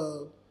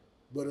love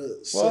but a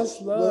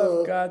What's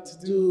love got to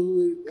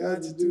do?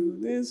 Got to do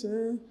this,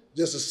 man.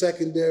 Just a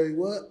secondary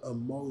what?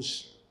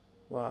 Emotion.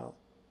 Wow.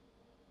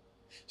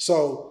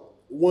 So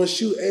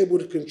once you're able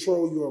to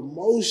control your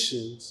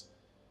emotions,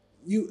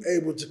 you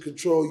able to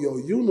control your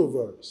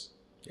universe.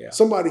 Yeah.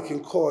 Somebody can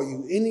call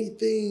you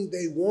anything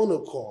they want to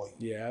call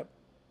you. Yeah.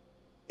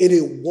 And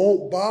it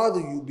won't bother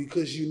you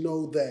because you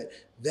know that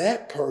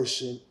that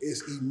person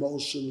is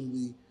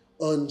emotionally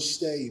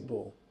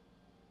unstable.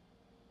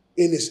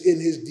 And it's in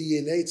his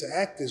DNA to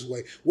act this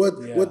way.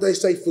 What they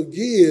say,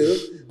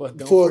 forgive, but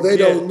they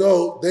don't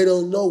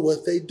know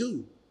what they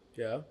do.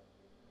 Yeah.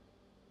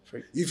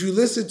 If you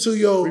listen to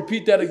your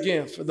repeat that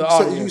again for the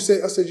audience.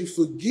 I said you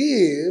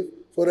forgive,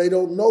 for they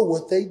don't know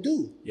what they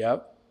do.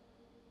 Yep.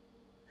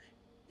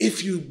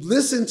 If you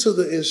listen to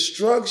the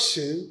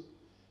instruction,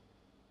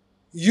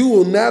 you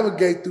will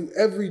navigate through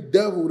every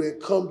devil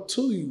that come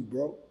to you,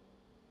 bro.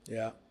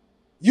 Yeah.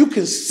 You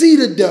can see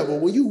the devil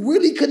when you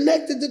really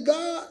connected to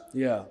God.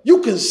 Yeah.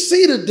 You can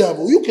see the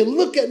devil. You can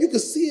look at him. You can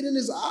see it in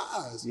his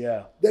eyes.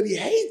 Yeah. That he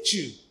hates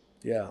you.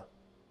 Yeah.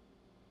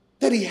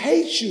 That he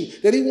hates you.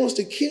 That he wants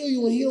to kill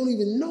you and he don't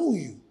even know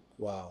you.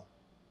 Wow.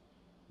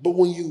 But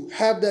when you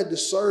have that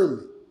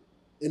discernment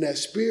and that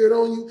spirit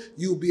on you,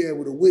 you'll be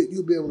able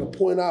to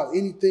point out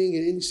anything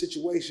in any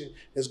situation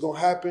that's gonna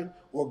happen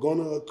or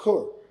gonna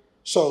occur.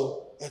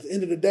 So at the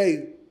end of the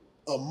day,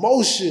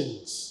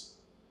 emotions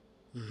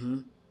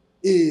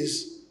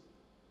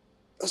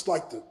that's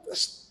like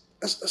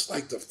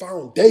the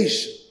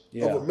foundation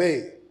of a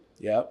man.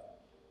 Yep.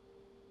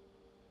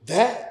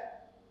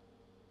 That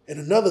and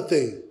another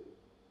thing,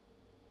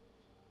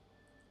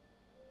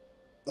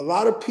 a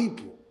lot of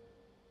people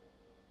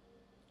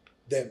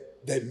that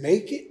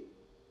make it,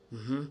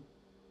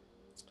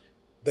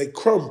 they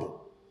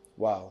crumble.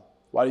 Wow.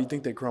 Why do you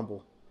think they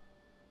crumble?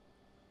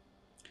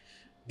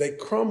 They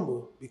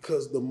crumble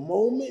because the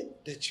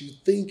moment that you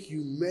think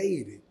you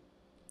made it,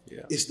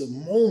 is the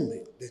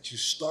moment that you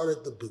start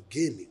at the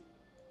beginning.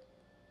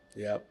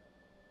 Yep.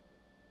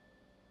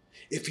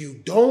 If you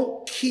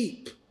don't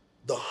keep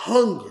the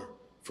hunger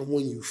from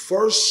when you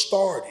first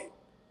started,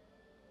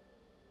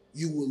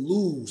 you will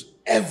lose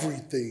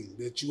everything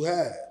that you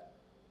had.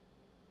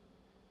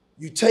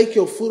 You take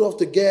your foot off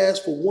the gas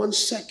for 1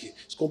 second,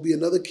 it's going to be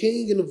another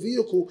king in the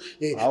vehicle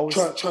and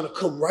trying to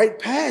come right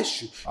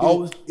past you.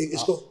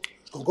 It's going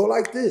to go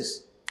like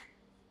this.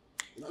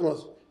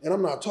 And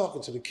I'm not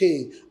talking to the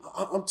king.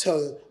 I'm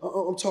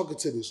talking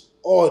to this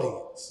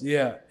audience.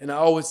 Yeah, and I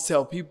always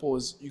tell people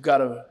is you got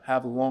to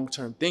have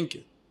long-term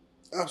thinking.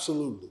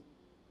 Absolutely.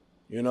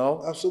 You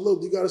know?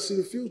 Absolutely. You got to see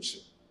the future.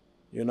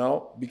 You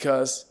know,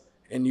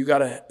 and you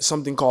got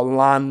something called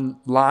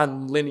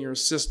non-linear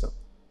system.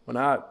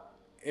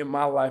 In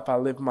my life, I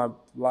live my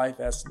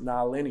life as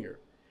non-linear.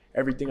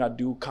 Everything I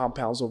do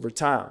compounds over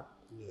time.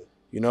 Yeah.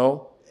 You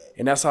know?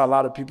 And that's how a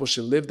lot of people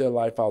should live their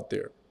life out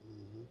there.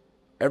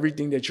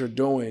 Everything that you're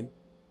doing,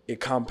 it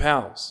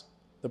compounds.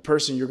 The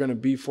person you're going to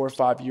be 4 or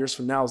 5 years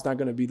from now is not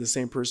going to be the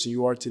same person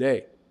you are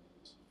today.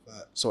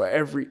 Right. So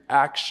every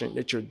action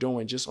that you're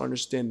doing, just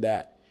understand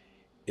that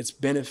it's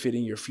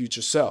benefiting your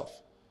future self.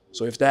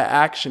 So if that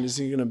action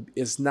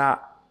is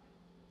not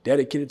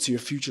dedicated to your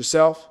future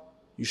self,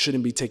 you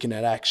shouldn't be taking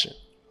that action.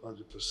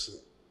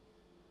 100%.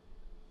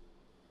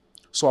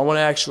 So I want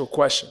to ask you a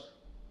question,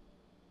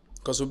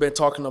 because we've been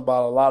talking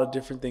about a lot of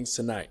different things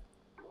tonight.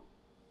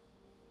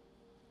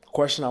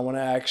 Question I want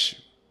to ask you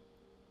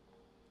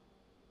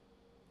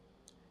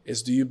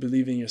is, do you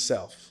believe in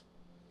yourself?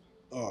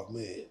 Oh,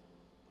 man,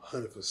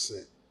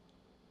 100%.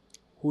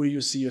 Who do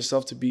you see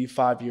yourself to be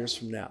 5 years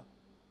from now?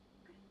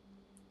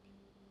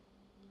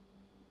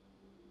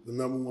 The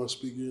 #1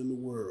 speaker in the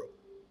world,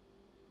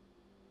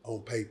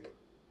 on paper,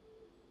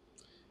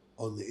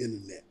 on the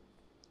internet.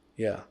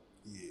 Yeah.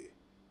 Yeah.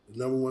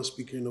 The #1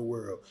 speaker in the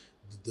world.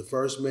 The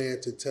first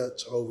man to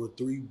touch over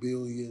 3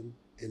 billion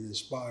and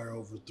inspire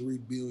over 3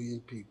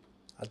 billion people.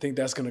 I think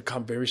that's going to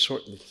come very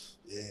shortly.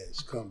 Yeah,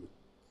 it's coming.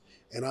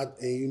 And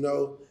you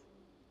know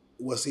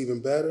what's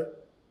even better?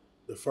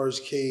 The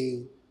first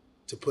king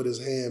to put his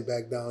hand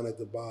back down at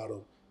the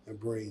bottom and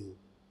bring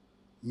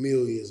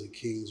millions of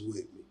kings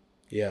with me.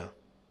 Yeah.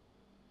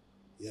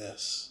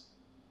 Yes.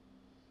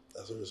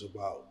 That's what it's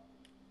about.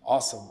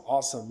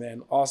 Awesome,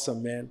 man.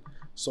 Awesome, man.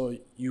 So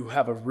you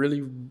have a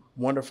really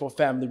wonderful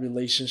family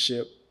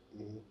relationship.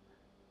 Mm-hmm.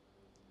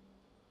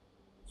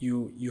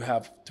 You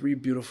have 3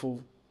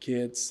 beautiful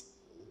kids.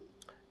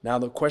 Now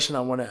the question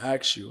I want to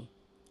ask you,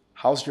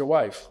 how's your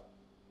wife?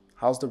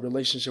 How's the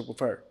relationship with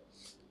her?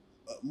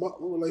 My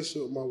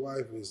relationship with my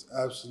wife is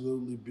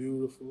absolutely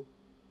beautiful.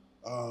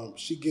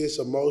 She gets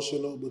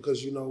emotional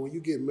because, you know, when you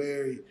get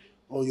married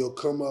on your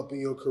come up in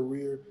your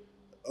career,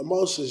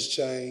 emotions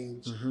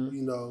change.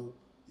 You know,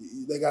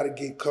 they got to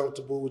get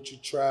comfortable with you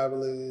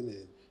traveling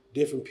and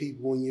different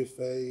people in your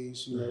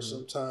face. You know,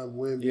 sometimes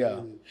women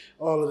and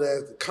all of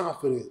that. The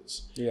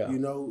confidence. You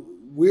know,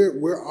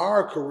 we're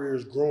our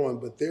careers growing,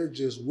 but they're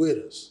just with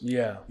us.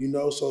 You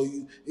know, so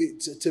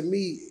to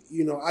me,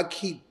 you know,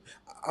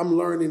 I'm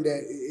learning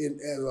that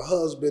as a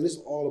husband, it's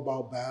all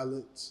about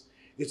balance.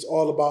 It's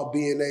all about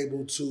being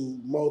able to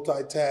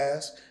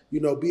multitask, you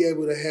know, be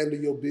able to handle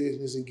your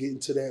business and get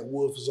into that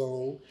wolf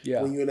zone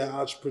when you're in that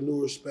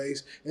entrepreneur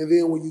space. And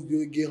then when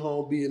you get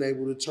home, being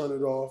able to turn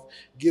it off,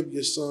 give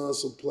your son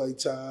some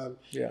playtime,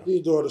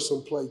 your daughter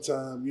some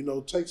playtime, you know,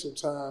 take some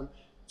time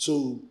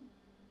to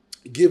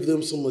give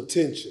them some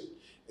attention.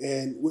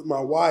 And with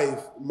my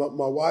wife,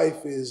 my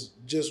wife is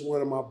just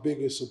one of my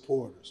biggest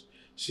supporters.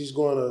 She's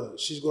gonna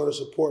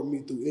support me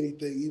through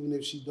anything, even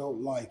if she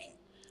don't like it.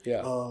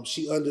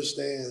 She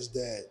understands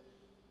that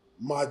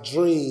my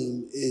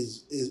dream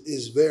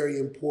is very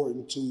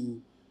important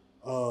to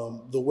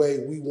the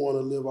way we want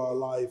to live our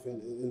life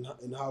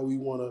and how we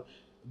want to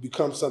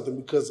become something.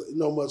 Because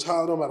no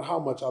matter how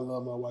much I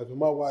love my wife, and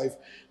my wife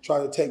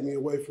tried to take me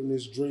away from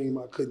this dream,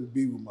 I couldn't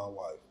be with my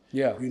wife.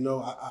 You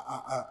know,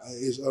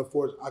 it's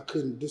unfortunate. I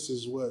couldn't. This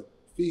is what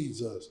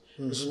feeds us.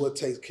 This is what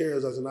takes care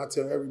of us. And I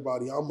tell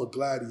everybody, I'm a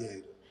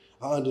gladiator.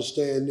 I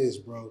understand this,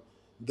 bro,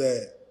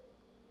 that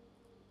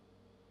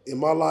in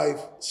my life,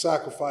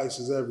 sacrifice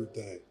is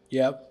everything.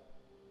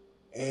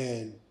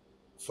 And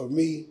for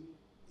me,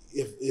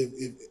 if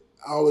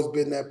I always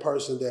been that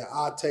person that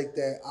I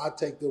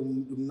take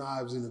them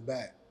knives in the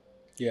back.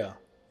 You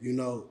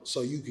know,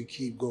 so you can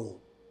keep going.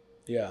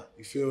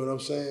 You feel what I'm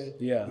saying?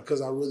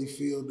 Because I really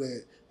feel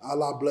that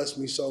Allah blessed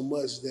me so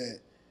much that,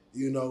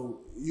 you know,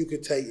 you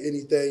can take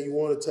anything you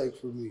want to take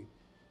from me.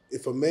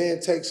 If a man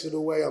takes it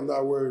away, I'm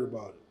not worried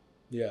about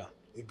it.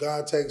 If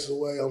God takes it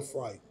away, I'm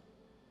frightened.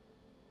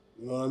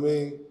 You know what I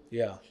mean?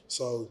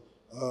 So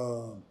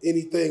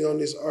anything on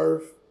this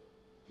earth,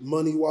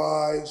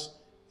 money-wise,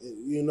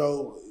 you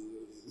know,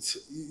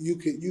 you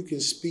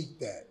can speak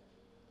that.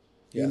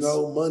 You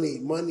know,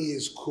 money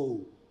is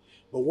cool.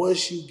 But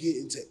once you get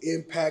into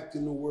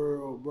impacting the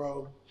world,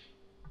 bro,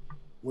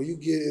 when you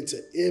get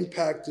into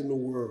impacting the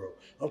world,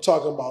 I'm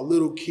talking about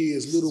little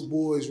kids, little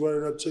boys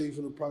running up to you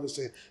from the private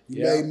saying,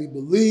 you made me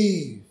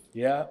believe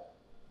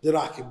that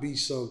I could be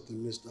something,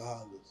 Mr.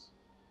 Hollis.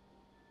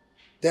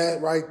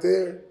 That right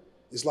there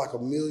is like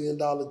 $1 million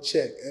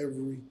check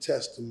every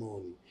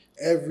testimony.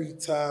 Every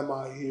time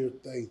I hear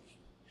thank you.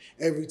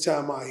 Every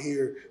time I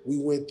hear we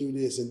went through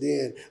this, and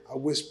then I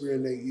whisper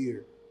in their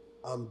ear,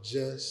 I'm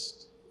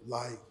just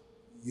like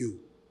you.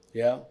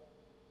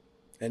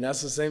 And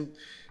that's the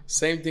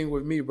same thing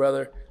with me,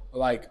 brother.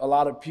 Like a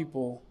lot of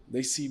people,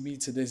 they see me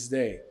to this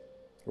day,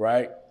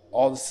 right?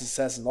 All the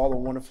success and all the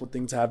wonderful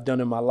things I've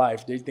done in my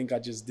life, they think I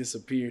just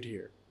disappeared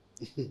here.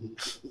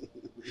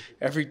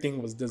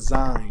 Everything was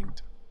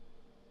designed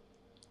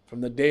from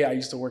the day I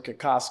used to work at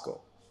Costco.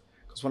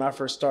 Because when I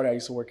first started, I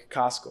used to work at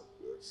Costco.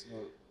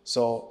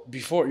 So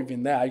before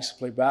even that, I used to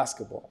play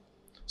basketball.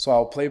 So I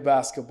would play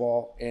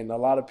basketball, and a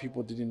lot of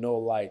people didn't know,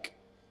 like,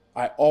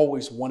 I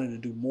always wanted to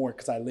do more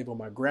because I lived with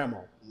my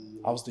grandma.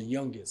 I was the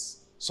youngest.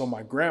 So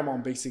my grandma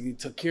basically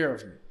took care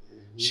of me.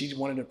 She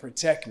wanted to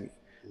protect me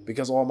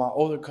because all my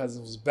older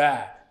cousins was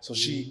bad. So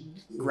she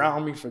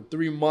ground me for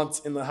 3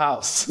 months in the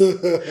house.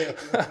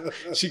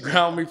 She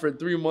ground me for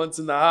 3 months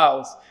in the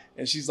house.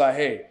 And she's like,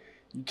 hey,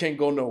 you can't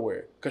go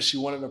nowhere, because she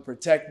wanted to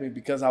protect me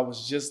because I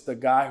was just the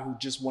guy who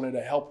just wanted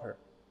to help her,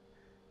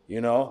 you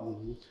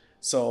know?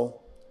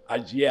 So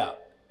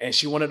and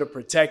she wanted to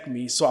protect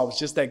me. So I was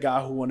just that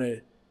guy who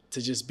wanted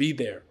to just be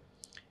there.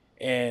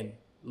 And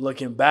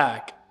looking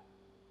back,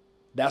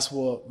 that's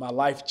what my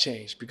life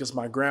changed, because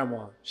my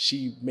grandma,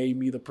 she made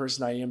me the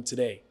person I am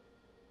today.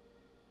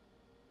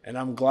 And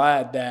I'm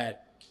glad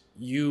that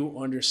you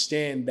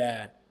understand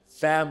that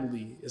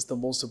family is the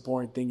most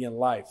important thing in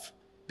life,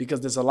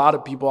 because there's a lot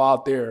of people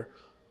out there,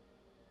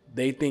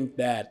 they think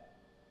that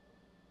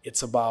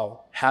it's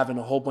about having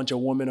a whole bunch of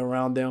women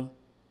around them,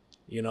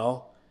 you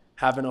know,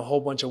 having a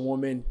whole bunch of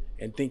women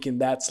and thinking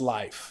that's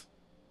life.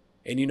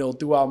 And, you know,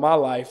 throughout my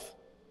life,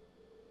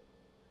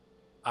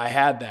 I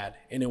had that,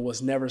 and it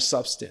was never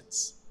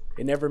substance.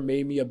 It never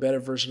made me a better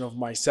version of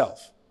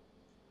myself.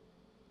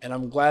 And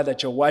I'm glad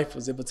that your wife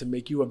was able to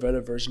make you a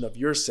better version of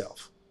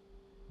yourself,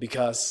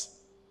 because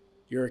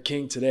you're a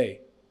king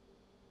today.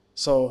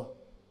 So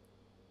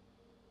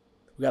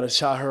we got to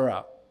shout her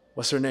out.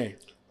 What's her name?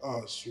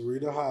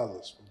 Sharita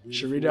Hollis.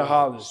 Sharita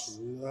Hollis.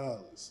 Sharita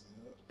Hollis. Yeah.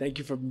 Thank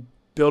you for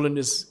building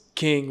this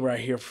king right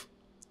here.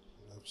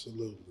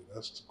 Absolutely.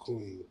 That's the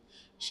queen.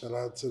 Shout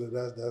out to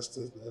that's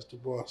the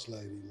boss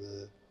lady,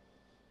 man.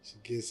 She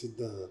gets it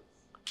done.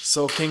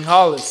 So King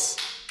Hollis,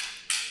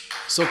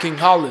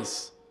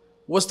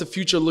 what's the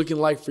future looking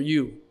like for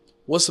you?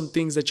 What's some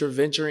things that you're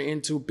venturing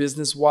into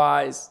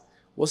business-wise?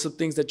 What's some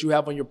things that you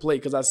have on your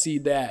plate? Because I see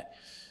that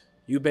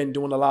you've been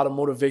doing a lot of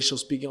motivational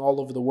speaking all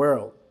over the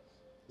world.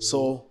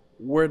 So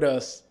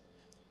where's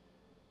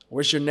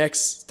your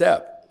next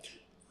step?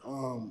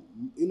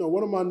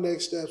 One of my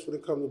next steps when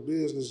it comes to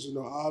business,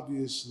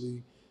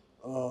 obviously,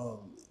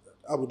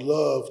 I would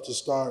love to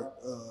start,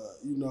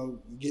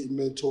 getting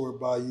mentored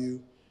by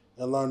you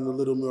and learning a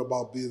little more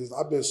about business.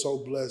 I've been so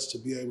blessed to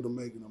be able to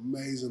make an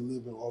amazing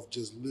living off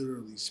just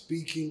literally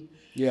speaking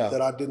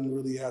that I didn't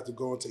really have to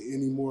go into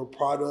any more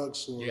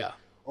products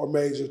or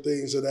major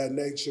things of that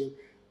nature.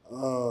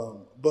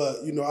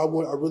 But,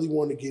 I really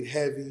want to get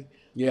heavy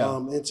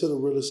into the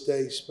real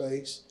estate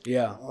space.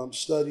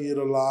 Study it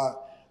a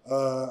lot.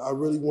 I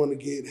really want to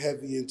get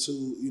heavy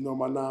into,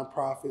 my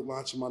nonprofit,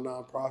 launching my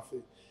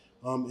nonprofit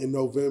in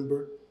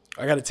November.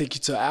 I got to take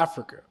you to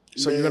Africa.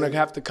 So you're going to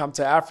have to come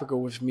to Africa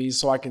with me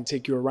so I can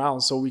take you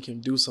around so we can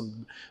do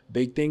some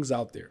big things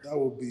out there. That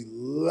would be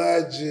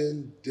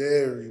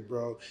legendary,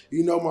 bro.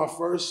 My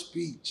first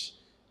speech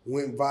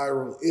went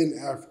viral in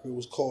Africa. It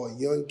was called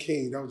Young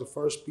King. That was the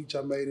first speech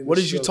I made in What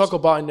did you talk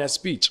about in that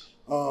speech?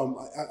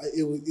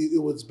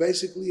 It was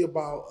basically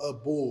about a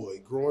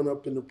boy growing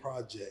up in the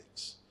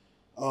projects,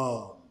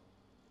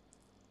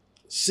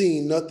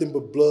 seeing nothing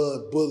but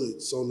blood,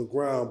 bullets on the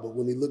ground. But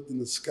when he looked in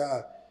the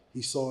sky,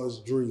 he saw his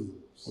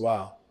dreams.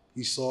 Wow.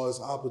 He saw his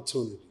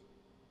opportunity.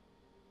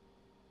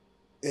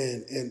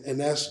 And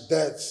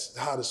that's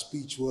how the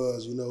speech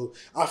was,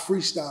 I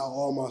freestyle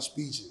all my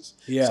speeches.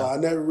 So I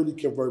never really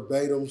can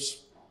verbatim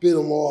spit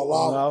them all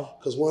out.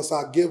 Because once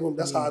I give them,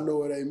 that's how I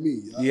know it ain't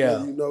me.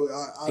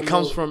 It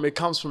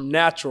comes from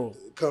natural.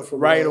 From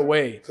right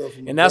away.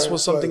 And that's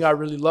what's something I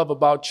really love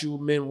about you,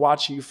 men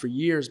watching you for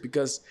years,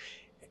 because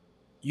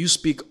you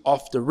speak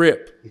off the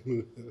rip.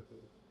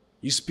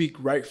 You speak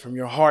right from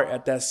your heart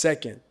at that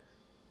second.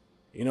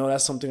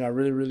 That's something I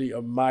really, really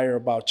admire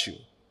about you.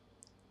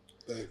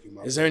 Thank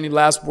you, Is there any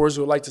last words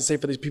you would like to say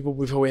for these people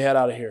before we head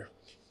out of here?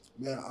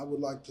 Man, I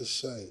would like to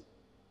say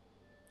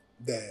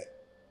that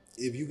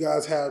if you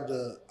guys have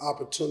the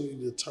opportunity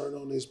to turn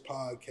on this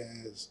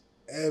podcast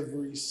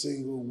every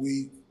single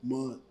week,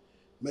 month,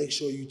 make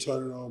sure you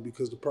turn it on,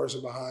 because the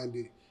person behind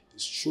it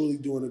is truly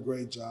doing a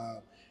great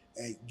job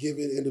at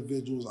giving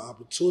individuals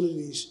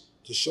opportunities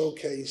to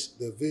showcase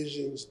their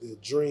visions, their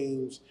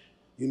dreams,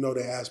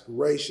 their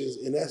aspirations.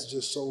 And that's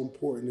just so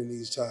important in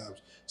these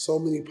times. So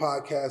many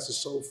podcasts are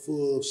so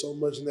full of so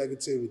much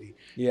negativity.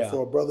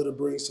 For a brother to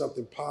bring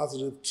something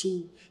positive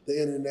to the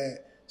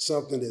internet,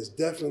 something that's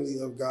definitely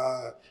of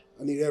God,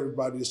 I need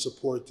everybody to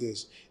support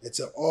this. And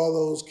to all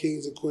those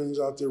kings and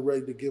queens out there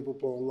ready to give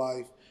up on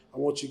life, I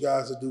want you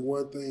guys to do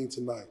one thing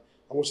tonight.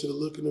 I want you to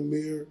look in the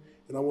mirror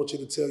and I want you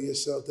to tell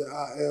yourself that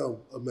I am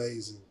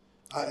amazing.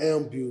 I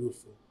am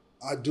beautiful.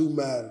 I do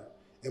matter.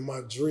 And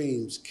my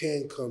dreams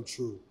can come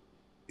true.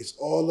 It's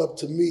all up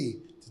to me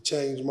to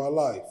change my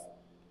life.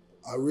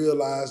 I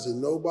realize that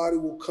nobody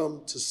will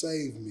come to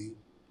save me.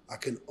 I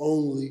can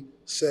only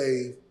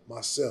save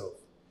myself.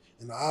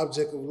 And the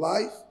object of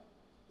life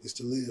is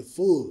to live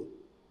full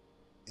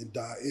and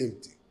die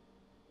empty.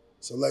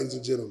 So ladies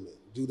and gentlemen,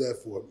 do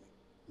that for me.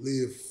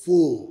 Live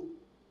full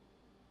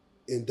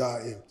and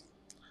die empty.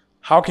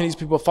 How can these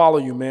people follow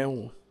you,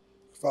 man?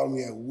 Follow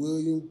me at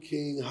William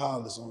King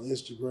Hollis on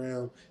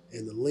Instagram,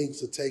 and the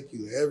links will take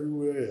you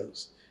everywhere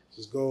else.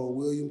 Just go on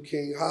William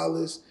King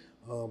Hollis.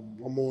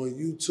 I'm on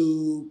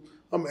YouTube.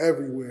 I'm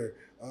everywhere.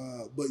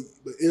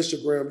 But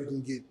Instagram, you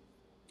can get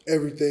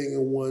everything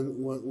in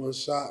one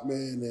shot,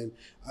 man. And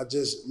I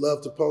just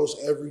love to post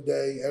every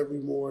day, every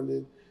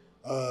morning.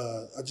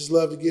 I just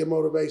love to get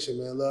motivation,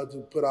 man. I love to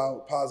put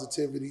out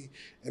positivity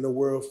in a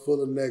world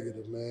full of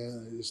negative,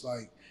 man. It's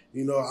like,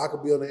 I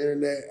could be on the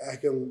internet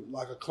acting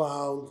like a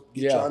clown,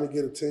 trying to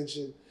get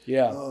attention.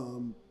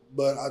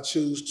 But I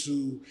choose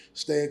to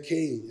stay a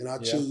king, and I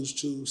choose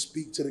to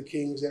speak to the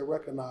kings that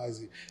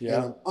recognize it. And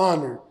I'm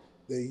honored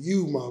that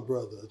you, my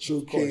brother, a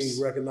true king,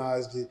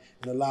 recognized it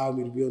and allowed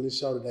me to be on this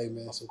show today,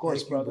 man. So of course,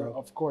 thank you, brother.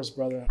 Of course,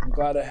 brother. I'm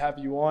glad to have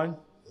you on.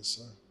 Yes,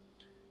 sir.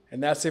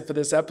 And that's it for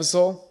this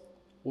episode.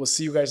 We'll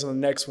see you guys on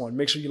the next one.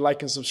 Make sure you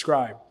like and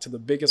subscribe to the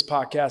biggest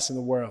podcast in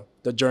the world,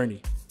 The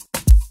Journey.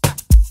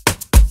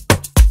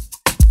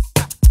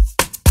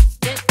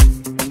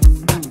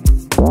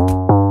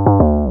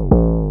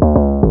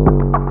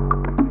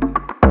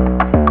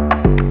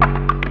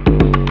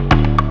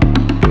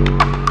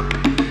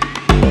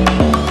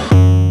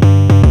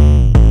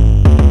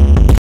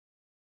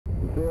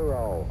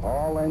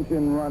 All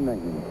engine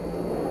running.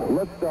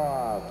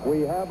 Liftoff.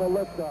 We have a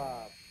liftoff.